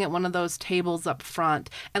who's sitting at one of those tables up front,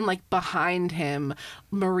 and like behind him,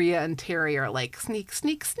 Maria and Terry are like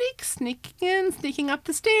sneaking in, sneaking up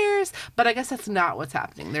the stairs. But I guess that's not what's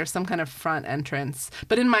happening. There's some kind of front entrance.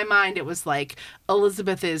 But in my mind, it was like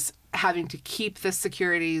Elizabeth is having to keep the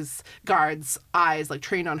security's guard's eyes like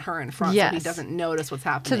trained on her in front, so he Yes. doesn't notice what's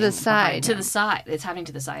happening To the side. behind To him. the side. It's happening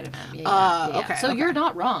to the side of him. Okay, So okay. you're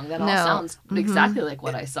not wrong. That all No. sounds exactly like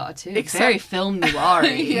what I saw too. Except- Very film noir.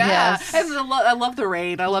 Yeah, Yes. and I love the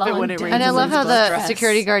rain. I love it when it rains. And I in love how Elizabeth's the dress.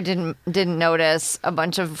 security guard didn't notice a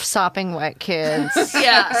bunch of sopping wet kids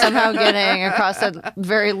Yeah. somehow getting across a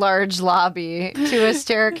very large lobby to a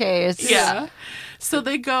staircase. Yeah. So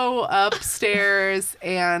they go upstairs,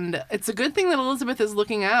 and it's a good thing that Elizabeth is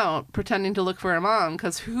looking out, pretending to look for her mom,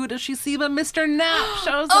 because who does she see but Mr. Knapp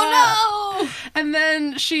shows up. Oh no! And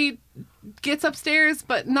then she gets upstairs,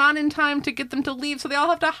 but not in time to get them to leave, so they all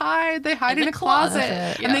have to hide. They hide in a closet,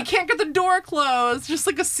 closet. and they can't get the door closed. Just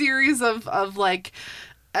like a series of like...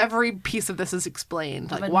 Every piece of this is explained.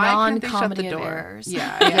 Like, a why can't they shut non-comedy the of door? errors.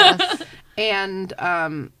 Yeah. Yes. And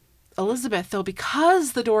Elizabeth, though,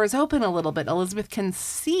 because the door is open a little bit, Elizabeth can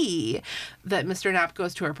see that Mr. Knapp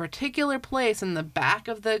goes to a particular place in the back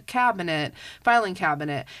of the filing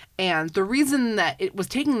cabinet. And the reason that it was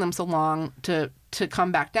taking them so long to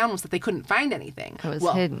come back down was that they couldn't find anything. It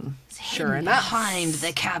was hidden. Sure enough. Behind the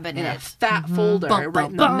In a cabinet. fat folder Bum, right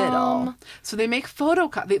in bum, the middle. bum. So they make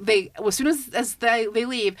photocopies. They as soon as they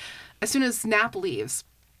leave, as soon as Knapp leaves,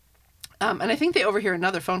 and I think they overhear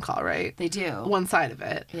another phone call, right? They do. One side of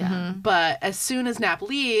it. Yeah. But as soon as Knapp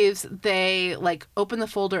leaves, they like open the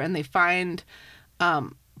folder and they find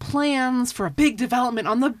plans for a big development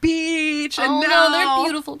on the beach. And Oh now, no, they're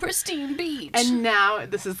beautiful, pristine beach. And now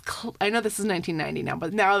this is, I know this is 1990 now,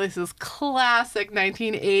 but now this is classic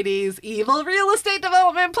 1980s evil real estate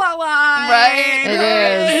development plotline. Right.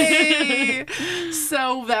 It Hooray!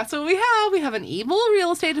 So that's what we have. We have an evil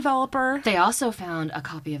real estate developer. They also found a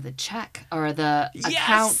copy of the check or the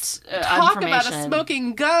account Talk information about a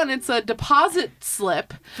smoking gun. It's a deposit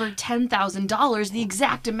slip. for $10,000, the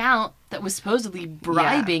exact amount that was supposedly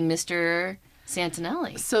bribing Mr.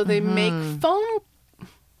 Santinelli. So they make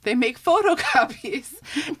photocopies,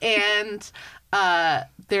 and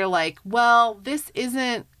they're like, well, there's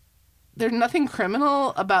nothing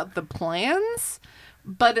criminal about the plans,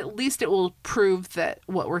 but at least it will prove that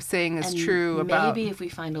what we're saying is And true about... maybe if we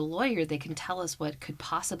find a lawyer, they can tell us what could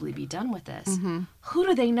possibly be done with this. Mm-hmm. Who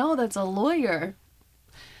do they know that's a lawyer?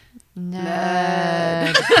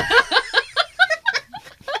 Ned.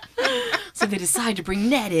 So they decide to bring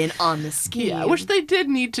Ned in on the scheme. Yeah, which they did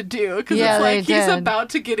need to do, because Yeah, it's like they he's did. about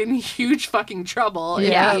to get in huge fucking trouble.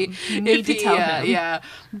 Yeah. You need to tell him. Yeah,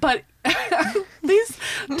 but these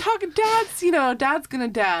dad's gonna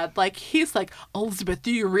dad. Like, he's like, Elizabeth,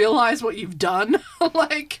 do you realize what you've done?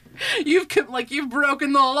 You've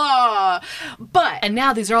broken the law. But And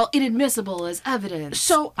now these are all inadmissible as evidence.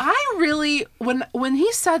 so I really, when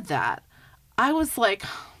he said that, I was like,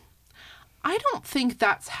 I don't think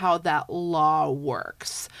that's how that law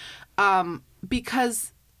works.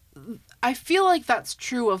 Because I feel like that's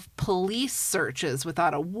true of police searches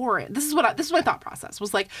without a warrant. This is my thought process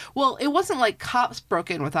was like, well, it wasn't like cops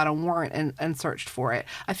broke in without a warrant and searched for it.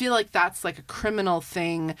 I feel like that's like a criminal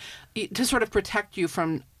thing to sort of protect you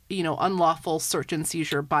from, unlawful search and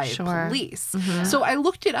seizure by police. So I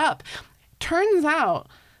looked it up. Turns out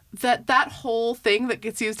that whole thing that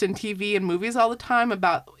gets used in TV and movies all the time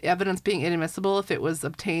about evidence being inadmissible if it was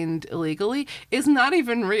obtained illegally is not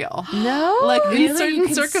even real. No? Like Really? in certain You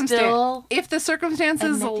can circumstances, still if the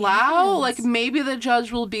circumstances admit the allow, evidence. like maybe the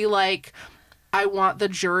judge will be like, I want the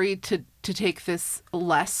jury to take this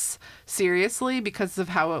less seriously because of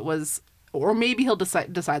how it was. Or maybe he'll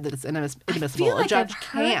decide that it's inadmissible. I feel like a judge I've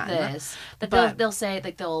heard can. this. That but- they'll say,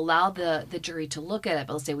 like, they'll allow the jury to look at it,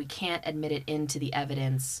 but they'll say, we can't admit it into the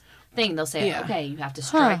evidence thing. They'll say, Yeah. okay, you have to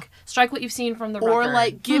strike what you've seen from the Or record.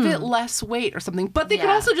 like give it less weight or something. But they could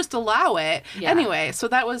Yeah. also just allow it. Yeah. Anyway, so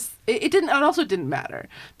that was it also didn't matter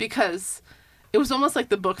because it was almost like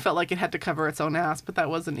the book felt like it had to cover its own ass, but that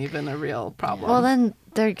wasn't even a real problem. Well, then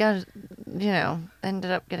they got,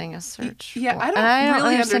 ended up getting a search. Yeah, I warrant. don't And I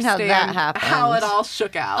really understand how that happened. how it all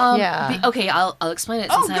shook out. Yeah. Okay, I'll explain it.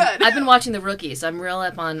 Oh, Since good. I've been watching The Rookie, so I'm real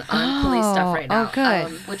up on police stuff right now. Oh,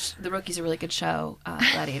 good. Which The Rookie's a really good show,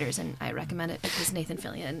 Gladiators, and I recommend it because Nathan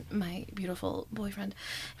Fillion, my beautiful boyfriend,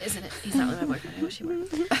 is in it. He's not really my boyfriend. I wish he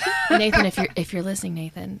were. Nathan, if you're listening,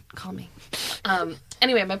 Nathan, call me.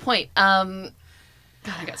 Anyway, my point.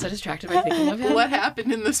 God, I got so distracted by thinking of him. What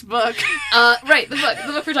happened in this book? Right, the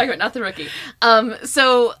book we're talking about, not The Rookie.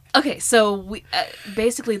 So we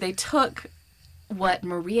basically they took what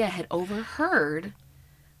Maria had overheard,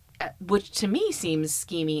 which to me seems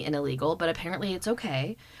schemy and illegal, but apparently it's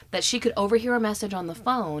okay, that she could overhear a message on the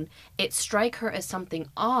phone, it strike her as something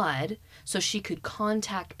odd, so she could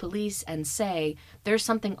contact police and say, there's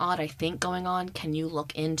something odd I think going on, can you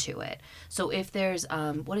look into it? So if there's,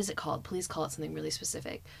 what is it called? Police call it something really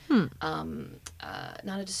specific.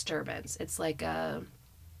 Not a disturbance. It's like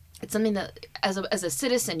it's something that, as a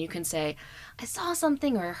citizen, you can say, I saw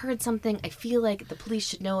something or I heard something. I feel like the police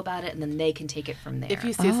should know about it, and then they can take it from there. If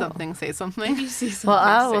you see something, say something. If you see something, Well,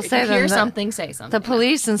 I will if say you hear then that something, say something. The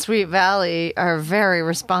police in Sweet Valley are very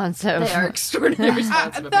responsive. They are extraordinarily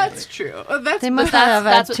responsive. That's true. They must not have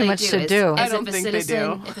had too much to do. I don't think they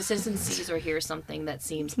do. If a citizen sees or hears something that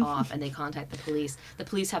seems off and they contact the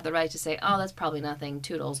police have the right to say, oh, that's probably nothing,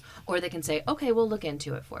 toodles. Or they can say, okay, we'll look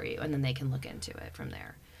into it for you. And then they can look into it from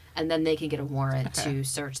there. And then they can get a warrant to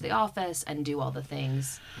search the office and do all the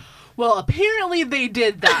things. Well, apparently they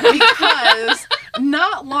did that because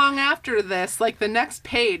not long after this, like the next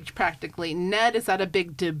page practically, Ned is at a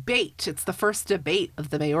big debate. It's the first debate of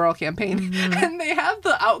the mayoral campaign. And they have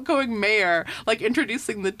the outgoing mayor like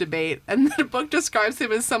introducing the debate. And the book describes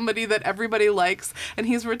him as somebody that everybody likes. And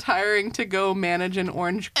he's retiring to go manage an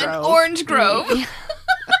orange grove. An orange grove.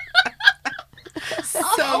 So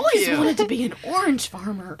Always cute. wanted to be an orange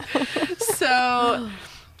farmer. So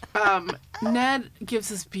Ned gives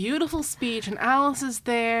this beautiful speech and Alice is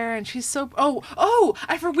there and she's so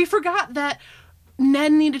we forgot that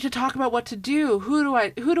Ned needed to talk about what to do. Who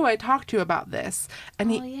do I talk to about this?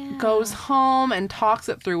 And he goes home and talks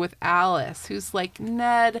it through with Alice, who's like,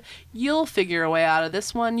 Ned, you'll figure a way out of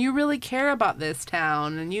this one. You really care about this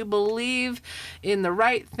town and you believe in the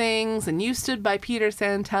right things and you stood by Peter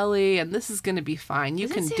Santelli and this is going to be fine. You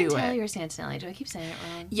can do Santelli it. or Santelli? Do I keep saying it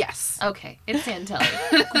wrong? Yes. Okay, it's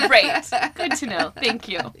Santelli. Great. Good to know. Thank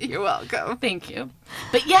you. You're welcome. Thank you.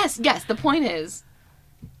 But yes, the point is,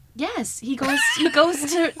 yes, he goes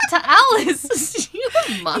to Alice. You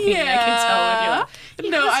have mommy, I can tell with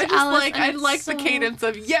you. No, I just Alice, like and I it's like the so- cadence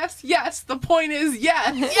of yes. The point is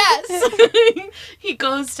yes. Yes. He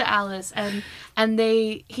goes to Alice and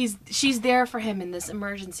she's there for him in this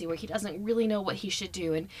emergency where he doesn't really know what he should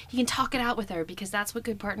do, and he can talk it out with her because that's what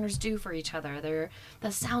good partners do for each other. They're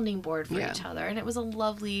the sounding board for each other, and it was a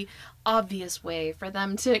lovely, obvious way for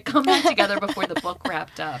them to come back together before the book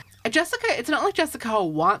wrapped up. Jessica, it's not like Jessica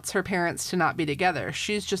wants her parents to not be together.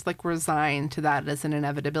 She's just like resigned to that as an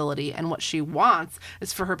inevitability, and what she wants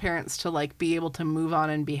is for her parents to like be able to move on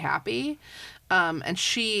and be happy. And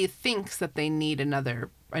she thinks that they need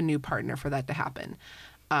a new partner for that to happen,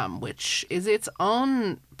 which is its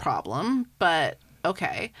own problem, but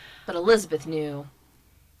okay. But Elizabeth knew.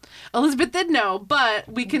 Elizabeth did know, but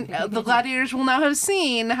we can. The gladiators will now have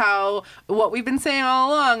seen how what we've been saying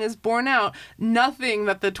all along is borne out. Nothing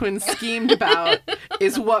that the twins schemed about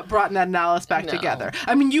is what brought Ned and Alice back No. together.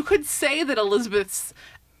 I mean, you could say that Elizabeth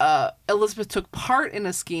took part in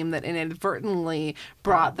a scheme that inadvertently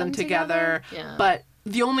brought them together. Yeah. But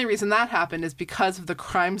the only reason that happened is because of the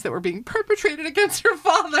crimes that were being perpetrated against her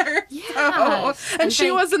father. Yeah. And she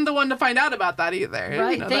wasn't the one to find out about that either.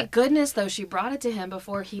 Right. You know, Thank goodness, though, she brought it to him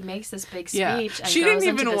before he makes this big speech. Yeah. And She goes didn't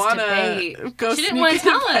into even this want debate. to go She didn't sneak want in to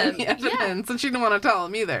tell and him. find the evidence, and she didn't want to tell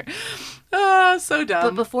him either. Oh, so dumb.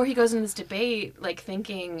 But before he goes into this debate, like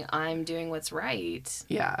thinking I'm doing what's right.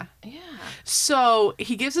 Yeah. Yeah. So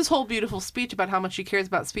he gives this whole beautiful speech about how much he cares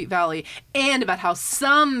about Sweet Valley and about how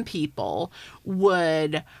some people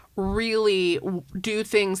would really do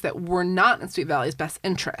things that were not in Sweet Valley's best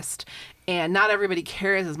interest. And not everybody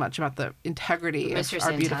cares as much about the integrity Mr. of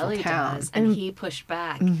our beautiful Santelli town. does, and he pushed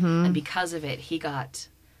back, and because of it, he got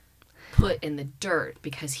put in the dirt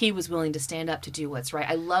because he was willing to stand up to do what's right.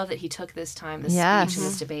 I love that he took this time, this Yes. speech and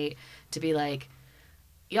this debate to be like,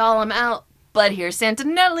 y'all, I'm out, but here's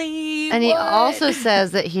Santinelli. And he What?" also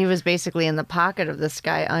says that he was basically in the pocket of this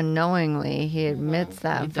guy unknowingly. He admits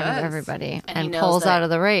that in front of does. everybody And he and knows pulls that out of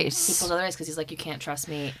the He race. pulls out of the race because he's like, you can't trust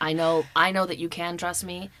me. I know that you can trust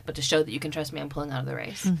me, but to show that you can trust me, I'm pulling out of the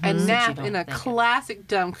race. And So that you Nap, don't in a think it. classic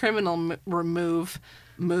dumb criminal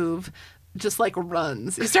move, just like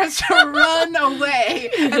runs. He starts to run away,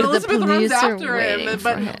 and Elizabeth runs police are after him. waiting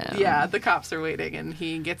But for him. yeah, the cops are waiting, and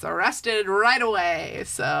he gets arrested right away.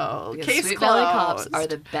 So Because case Sweet closed. Valley cops are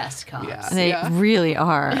the best cops. Yeah. They really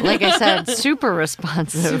are. Like I said, super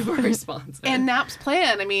responsive. Super responsive. And Nap's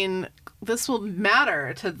plan, I mean, this will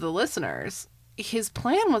matter to the listeners. His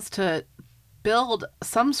plan was to build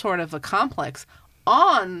some sort of a complex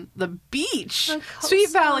on the beach. The Sweet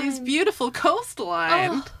Valley's coastline. beautiful coastline.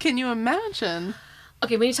 Oh. Can you imagine?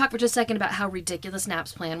 Okay, we need to talk for just a second about how ridiculous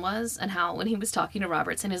Nap's plan was and how when he was talking to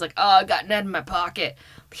Robertson, he's like, oh, I got Ned in my pocket.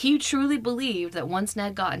 He truly believed that once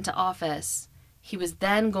Ned got into office, he was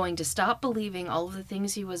then going to stop believing all of the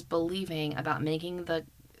things he was believing about making the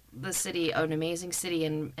city an amazing city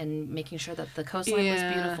and making sure that the coastline was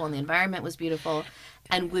Yeah. beautiful and the environment was beautiful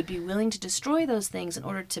and would be willing to destroy those things in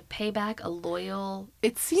order to pay back a loyal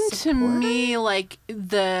It seemed to supporter? me like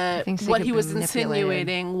Things what could he be was manipulated.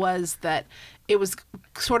 insinuating was that it was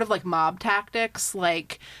sort of like mob tactics,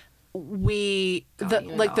 like the you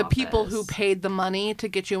like into the people who office. paid the money to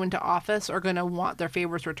get you into office are going to want their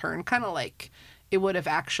favors returned, kind of like it would have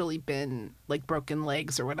actually been like broken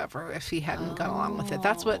legs or whatever if he hadn't gone along with it.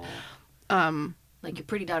 That's what like your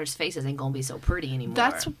pretty daughter's faces ain't gonna be so pretty anymore.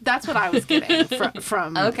 that's what I was getting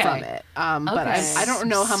from Okay. it. But Okay. I don't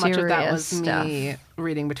know how much of that was Serious me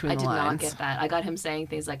reading between I the did lines. not get that. I got him saying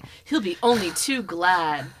things like, he'll be only too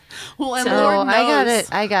glad. Well, and So- Lord knows,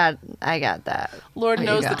 I got it. I got that. Lord There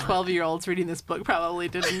you knows the go. 12-year-olds reading this book probably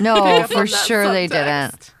didn't. No, pick up for on that sure they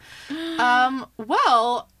subtext.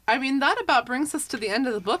 Well, I mean, that about brings us to the end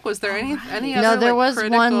of the book. Was there any other? No, there like, was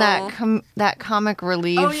one that critical- that comic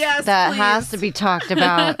relief Oh, yes, that has please. to be talked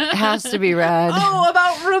about. Has to be read. Oh,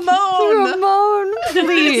 about Ramon. Ramon,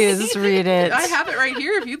 please read it. I have it right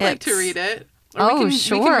here if you'd like to It's- read it. Oh, we can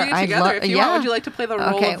sure. read it I'd together lo- if you want. yeah. Would you like to play the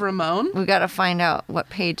role Okay. of Ramon? We got to find out what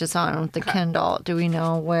page it's on with the Kindle. Do we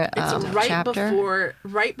know what It's right chapter?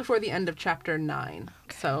 before the end of chapter 9.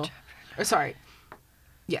 So, or sorry,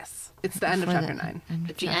 yes, it's the end of Before chapter the 9.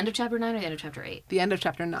 At the end of chapter 9 or the end of chapter 8? The end of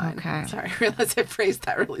chapter 9. Okay. Sorry, I realized I phrased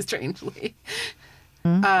that really strangely.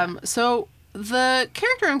 Hmm? So the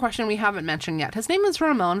character in question we haven't mentioned yet. His name is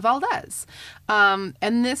Ramon Valdez. And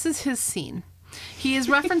this is his scene. He is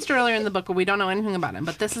referenced earlier in the book, but we don't know anything about him.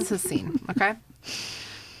 But this is his scene, okay?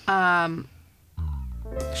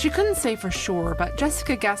 She couldn't say for sure, but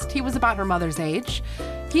Jessica guessed he was about her mother's age.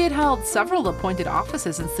 He had held several appointed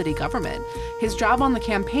offices in city government. His job on the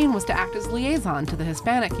campaign was to act as liaison to the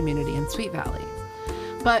Hispanic community in Sweet Valley.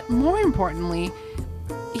 But more importantly,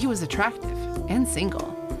 he was attractive and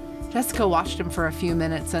single. Jessica watched him for a few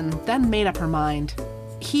minutes and then made up her mind.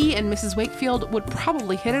 He and Mrs. Wakefield would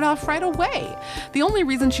probably hit it off right away. The only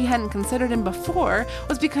reason she hadn't considered him before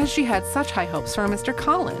was because she had such high hopes for Mr.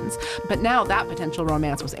 Collins. But now that potential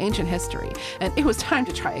romance was ancient history, and it was time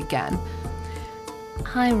to try again.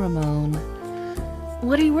 Hi, Ramon.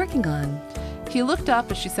 What are you working on? He looked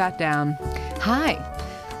up as she sat down. Hi.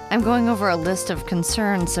 I'm going over a list of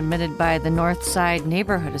concerns submitted by the North Side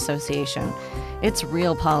Neighborhood Association. It's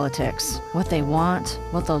real politics. What they want,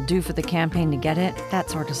 what they'll do for the campaign to get it, that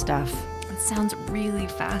sort of stuff. It sounds really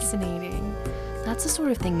fascinating. That's the sort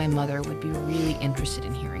of thing my mother would be really interested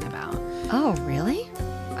in hearing about. Oh, really?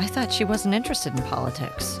 I thought she wasn't interested in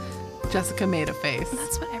politics. Jessica made a face.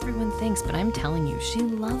 That's what everyone thinks, but I'm telling you, she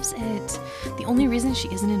loves it. The only reason she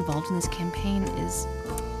isn't involved in this campaign is,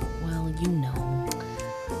 well, you know.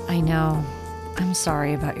 I know. I'm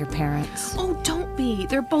sorry about your parents. Oh, don't be.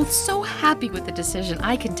 They're both so happy with the decision,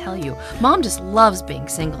 I can tell you. Mom just loves being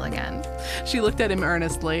single again. She looked at him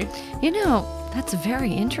earnestly. You know, that's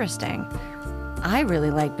very interesting. I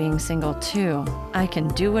really like being single too. I can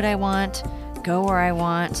do what I want, go where I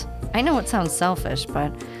want. I know it sounds selfish,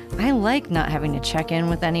 but I like not having to check in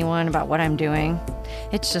with anyone about what I'm doing.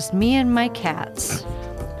 It's just me and my cats.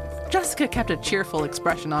 Jessica kept a cheerful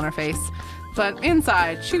expression on her face, but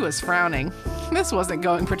inside she was frowning. This wasn't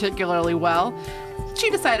going particularly well. She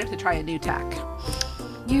decided to try a new tack.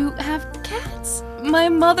 You have cats? My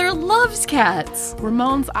mother loves cats.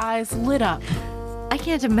 Ramon's eyes lit up. I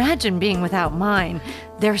can't imagine being without mine.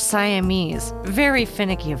 They're Siamese. Very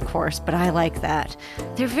finicky, of course, but I like that.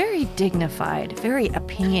 They're very dignified, very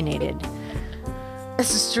opinionated.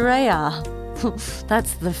 Estrella.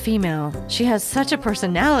 That's the female. She has such a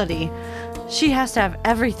personality. She has to have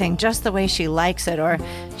everything just the way she likes it, or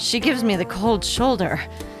she gives me the cold shoulder.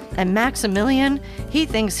 And Maximilian, he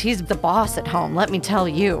thinks he's the boss at home, let me tell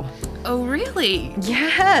you. Oh, really?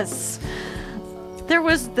 Yes! There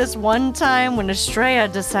was this one time when Estrella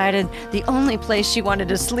decided the only place she wanted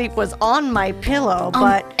to sleep was on my pillow,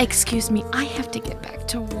 but... Excuse me, I have to get back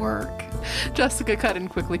to work. Jessica cut in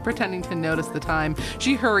quickly, pretending to notice the time.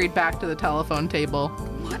 She hurried back to the telephone table.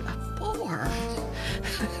 What a bore.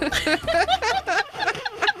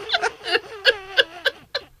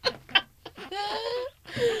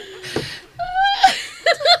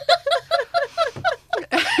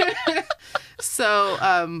 So,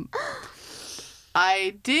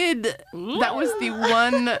 I did, that was the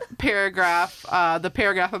one paragraph, the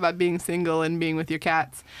paragraph about being single and being with your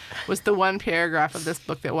cats was the one paragraph of this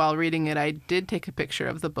book that while reading it, I did take a picture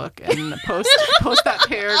of the book and post that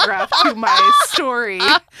paragraph to my story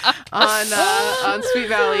on Sweet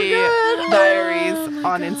Valley Diaries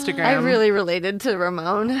on Instagram. I really related to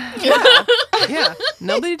Ramon. Yeah.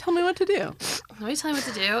 Nobody told me what to do. Let me tell you what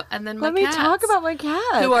to do, and then my Let me cats, talk about my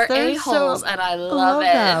cats. who are They're a-holes, so- and I love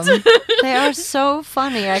it. them. They are so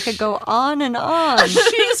funny. I could go on and on.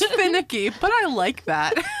 She's finicky, but I like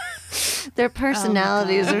that. Their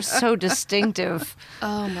personalities are so distinctive.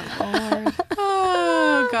 Oh, my Lord.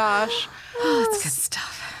 Oh, gosh. That's good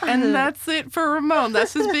stuff. And that's it for Ramon.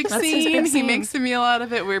 That's his big That's his scene. big He scene. makes a meal out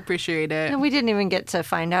of it. We appreciate it. And we didn't even get to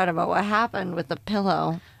find out about what happened with the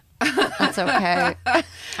pillow. That's okay. I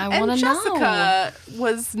And want to know. Jessica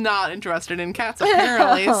was not interested in cats,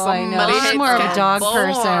 apparently. Oh, I know. Somebody She's hates more of a cats. dog Bore.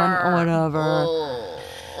 person or whatever.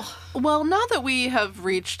 Well, now that we have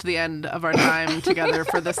reached the end of our time together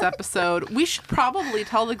for this episode, we should probably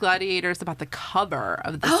tell the gladiators about the cover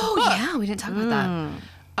of this Oh, book. yeah, we didn't talk about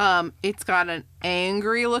that. It's got an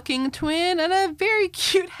angry-looking twin and a very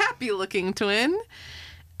cute, happy-looking twin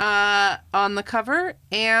on the cover,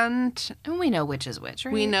 and And we know which is which,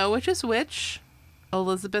 right? we know which is which.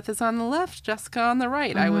 Elizabeth is on the left, Jessica on the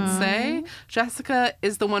right, I would say. Jessica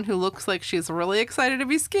is the one who looks like she's really excited to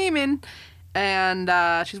be scheming. And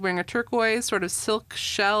she's wearing a turquoise sort of silk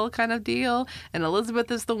shell kind of deal. And Elizabeth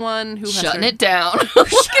is the one who has Shutting her, it down. Look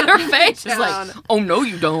at her face. She's down. like, oh, no,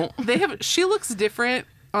 you don't. She looks different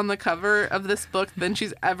on the cover of this book than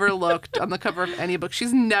she's ever looked on the cover of any book.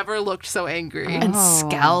 She's never looked so angry. And Oh,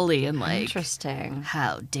 scowly and like, Interesting.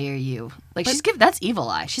 how dare you? Like, that's evil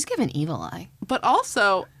eye. She's giving evil eye. But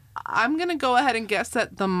also, I'm going to go ahead and guess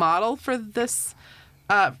that the model for this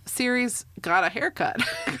series got a haircut.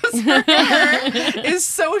 'Cause her hair is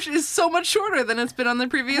so much shorter than it's been on the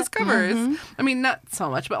previous covers. I mean, not so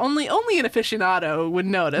much, but only an aficionado would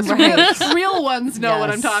notice. Right. Real ones know what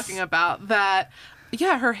I'm Yes. talking about. That,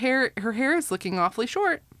 yeah, her hair is looking awfully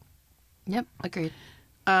short. Yep, agreed.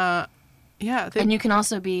 Yeah, And you can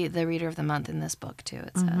also be the reader of the month in this book, too,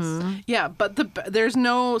 it says. yeah, but there's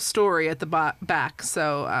no story at the back,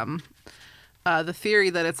 so the theory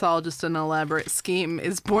that it's all just an elaborate scheme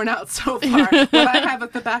is borne out so far. What I have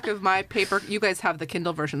at the back of my paper, you guys have the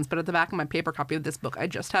Kindle versions, but at the back of my paper copy of this book, I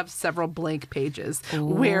just have several blank pages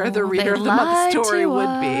where the reader of the month story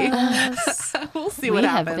would be. We'll see what We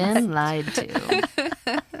happens. have been lied to.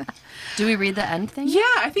 Do we read the end thing? Yeah,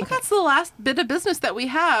 I think that's the last bit of business that we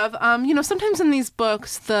have. Sometimes in these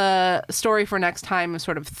books, the story for next time is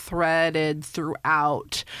sort of threaded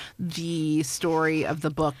throughout the story of the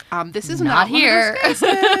book. This is not here. one of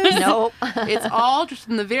those cases. Nope. It's all just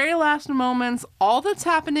in the very last moments. All that's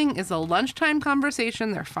happening is a lunchtime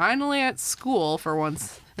conversation. They're finally at school for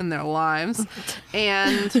once in their lives.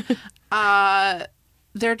 And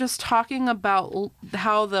they're just talking about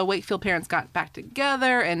how the Wakefield parents got back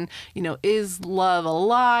together and, is love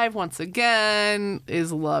alive once again?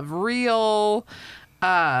 Is love real?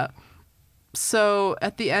 So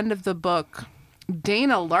at the end of the book,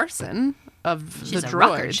 Dana Larson, She's the a droids.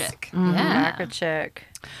 rocker chick. Yeah. Rocker chick.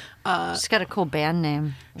 She's got a cool band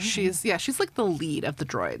name. She's like the lead of the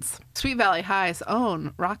droids. Sweet Valley High's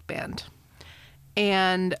own rock band.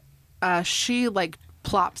 And she like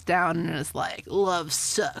plops down and is like, love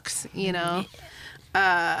sucks, you know?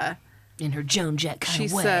 In her Joan Jett kind She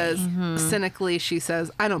of way. says, cynically, she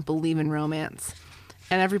says, I don't believe in romance.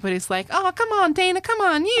 And everybody's like, oh, come on, Dana, come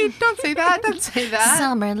on. You don't say that. Don't say that.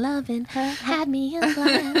 Summer loving her had me at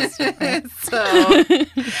last. So,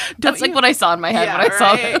 That's like what I saw in my head when I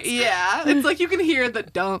saw this. Yeah. It's like you can hear the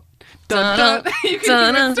dun, dun. You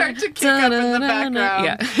can hear it start to kick up in the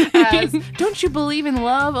background. As, don't you believe in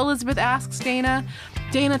love? Elizabeth asks Dana.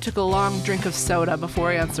 Dana took a long drink of soda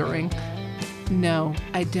before answering. No,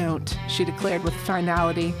 I don't, she declared with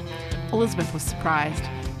finality. Elizabeth was surprised.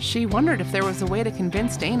 She wondered if there was a way to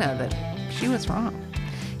convince Dana that she was wrong.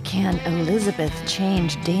 Can Elizabeth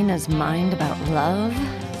change Dana's mind about love?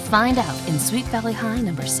 Find out in Sweet Valley High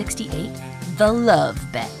number 68, The Love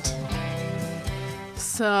Bet.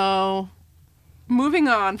 So, moving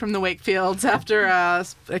on from the Wakefields after a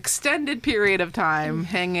extended period of time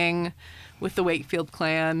hanging with the Wakefield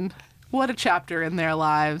clan. What a chapter in their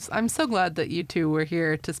lives. I'm so glad that you two were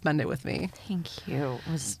here to spend it with me. Thank you.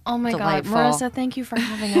 It was Oh my delightful. God, Marissa, thank you for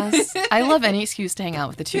having us. I love any excuse to hang out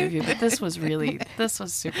with the two of you, but this was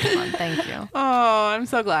super fun. Thank you. Oh, I'm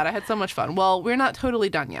so glad. I had so much fun. Well, we're not totally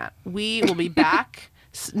done yet. We will be back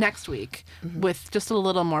next week with just a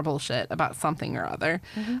little more bullshit about something or other.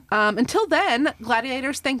 Until then,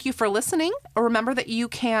 Gladiators, thank you for listening. Remember that you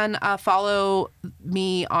can follow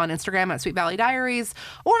me on Instagram at Sweet Valley Diaries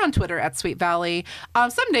or on Twitter at Sweet Valley.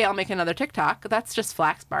 Someday I'll make another TikTok. That's just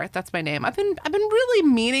Flaxbarth. That's my name. I've been really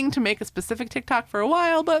meaning to make a specific TikTok for a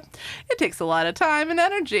while, but it takes a lot of time and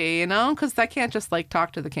energy, you know, because I can't just like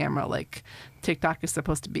talk to the camera like TikTok is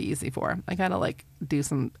supposed to be easy for. I gotta like do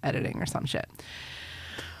some editing or some shit.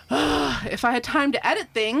 If I had time to edit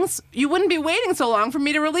things, you wouldn't be waiting so long for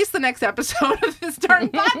me to release the next episode of this darn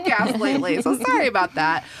podcast lately. So sorry about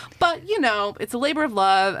that. But, you know, it's a labor of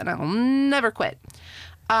love, and I'll never quit.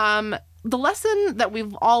 The lesson that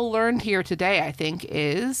we've all learned here today, I think,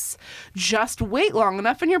 is just wait long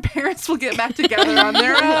enough and your parents will get back together on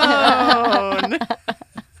their own.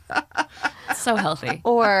 So healthy.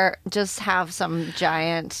 Or just have some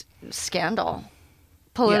giant scandal.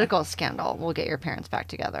 Political scandal will get your parents back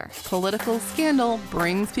together. Political scandal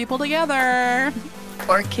brings people together.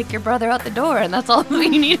 Or kick your brother out the door, and that's all we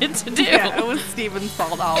needed to do. Yeah, it was Steven's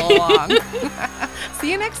fault all along.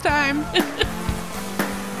 See you next time.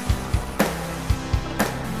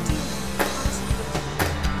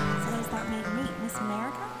 So does that make me Miss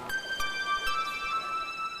America?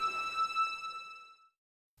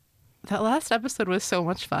 That last episode was so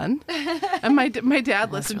much fun. And my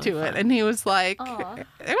dad listened to it, and he was like, it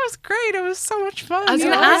was great. It was so much fun. I was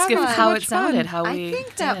going to Yeah, ask it if was so how much it sounded, fun. how we I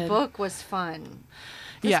think that did. book was fun.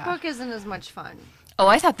 This Yeah. book isn't as much fun. Oh,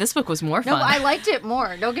 I thought this book was more No, fun. I liked it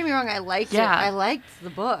more. Don't get me wrong, I liked Yeah. it. I liked the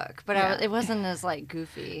book, but Yeah. it wasn't as like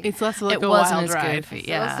goofy. It's less like it a wasn't wild as ride. goofy. So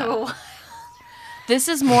Yeah. also- This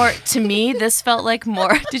is more, to me, this felt like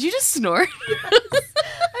more. Did you just snort?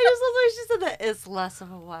 I just love the way she said that. It's less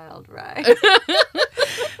of a wild ride.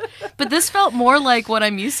 But this felt more like what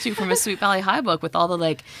I'm used to from a Sweet Valley High book with all the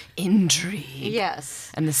like intrigue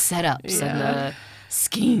Yes. and the setups and Yeah. the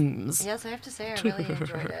schemes. Yes, I have to say I really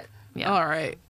enjoyed it. Yeah. All right.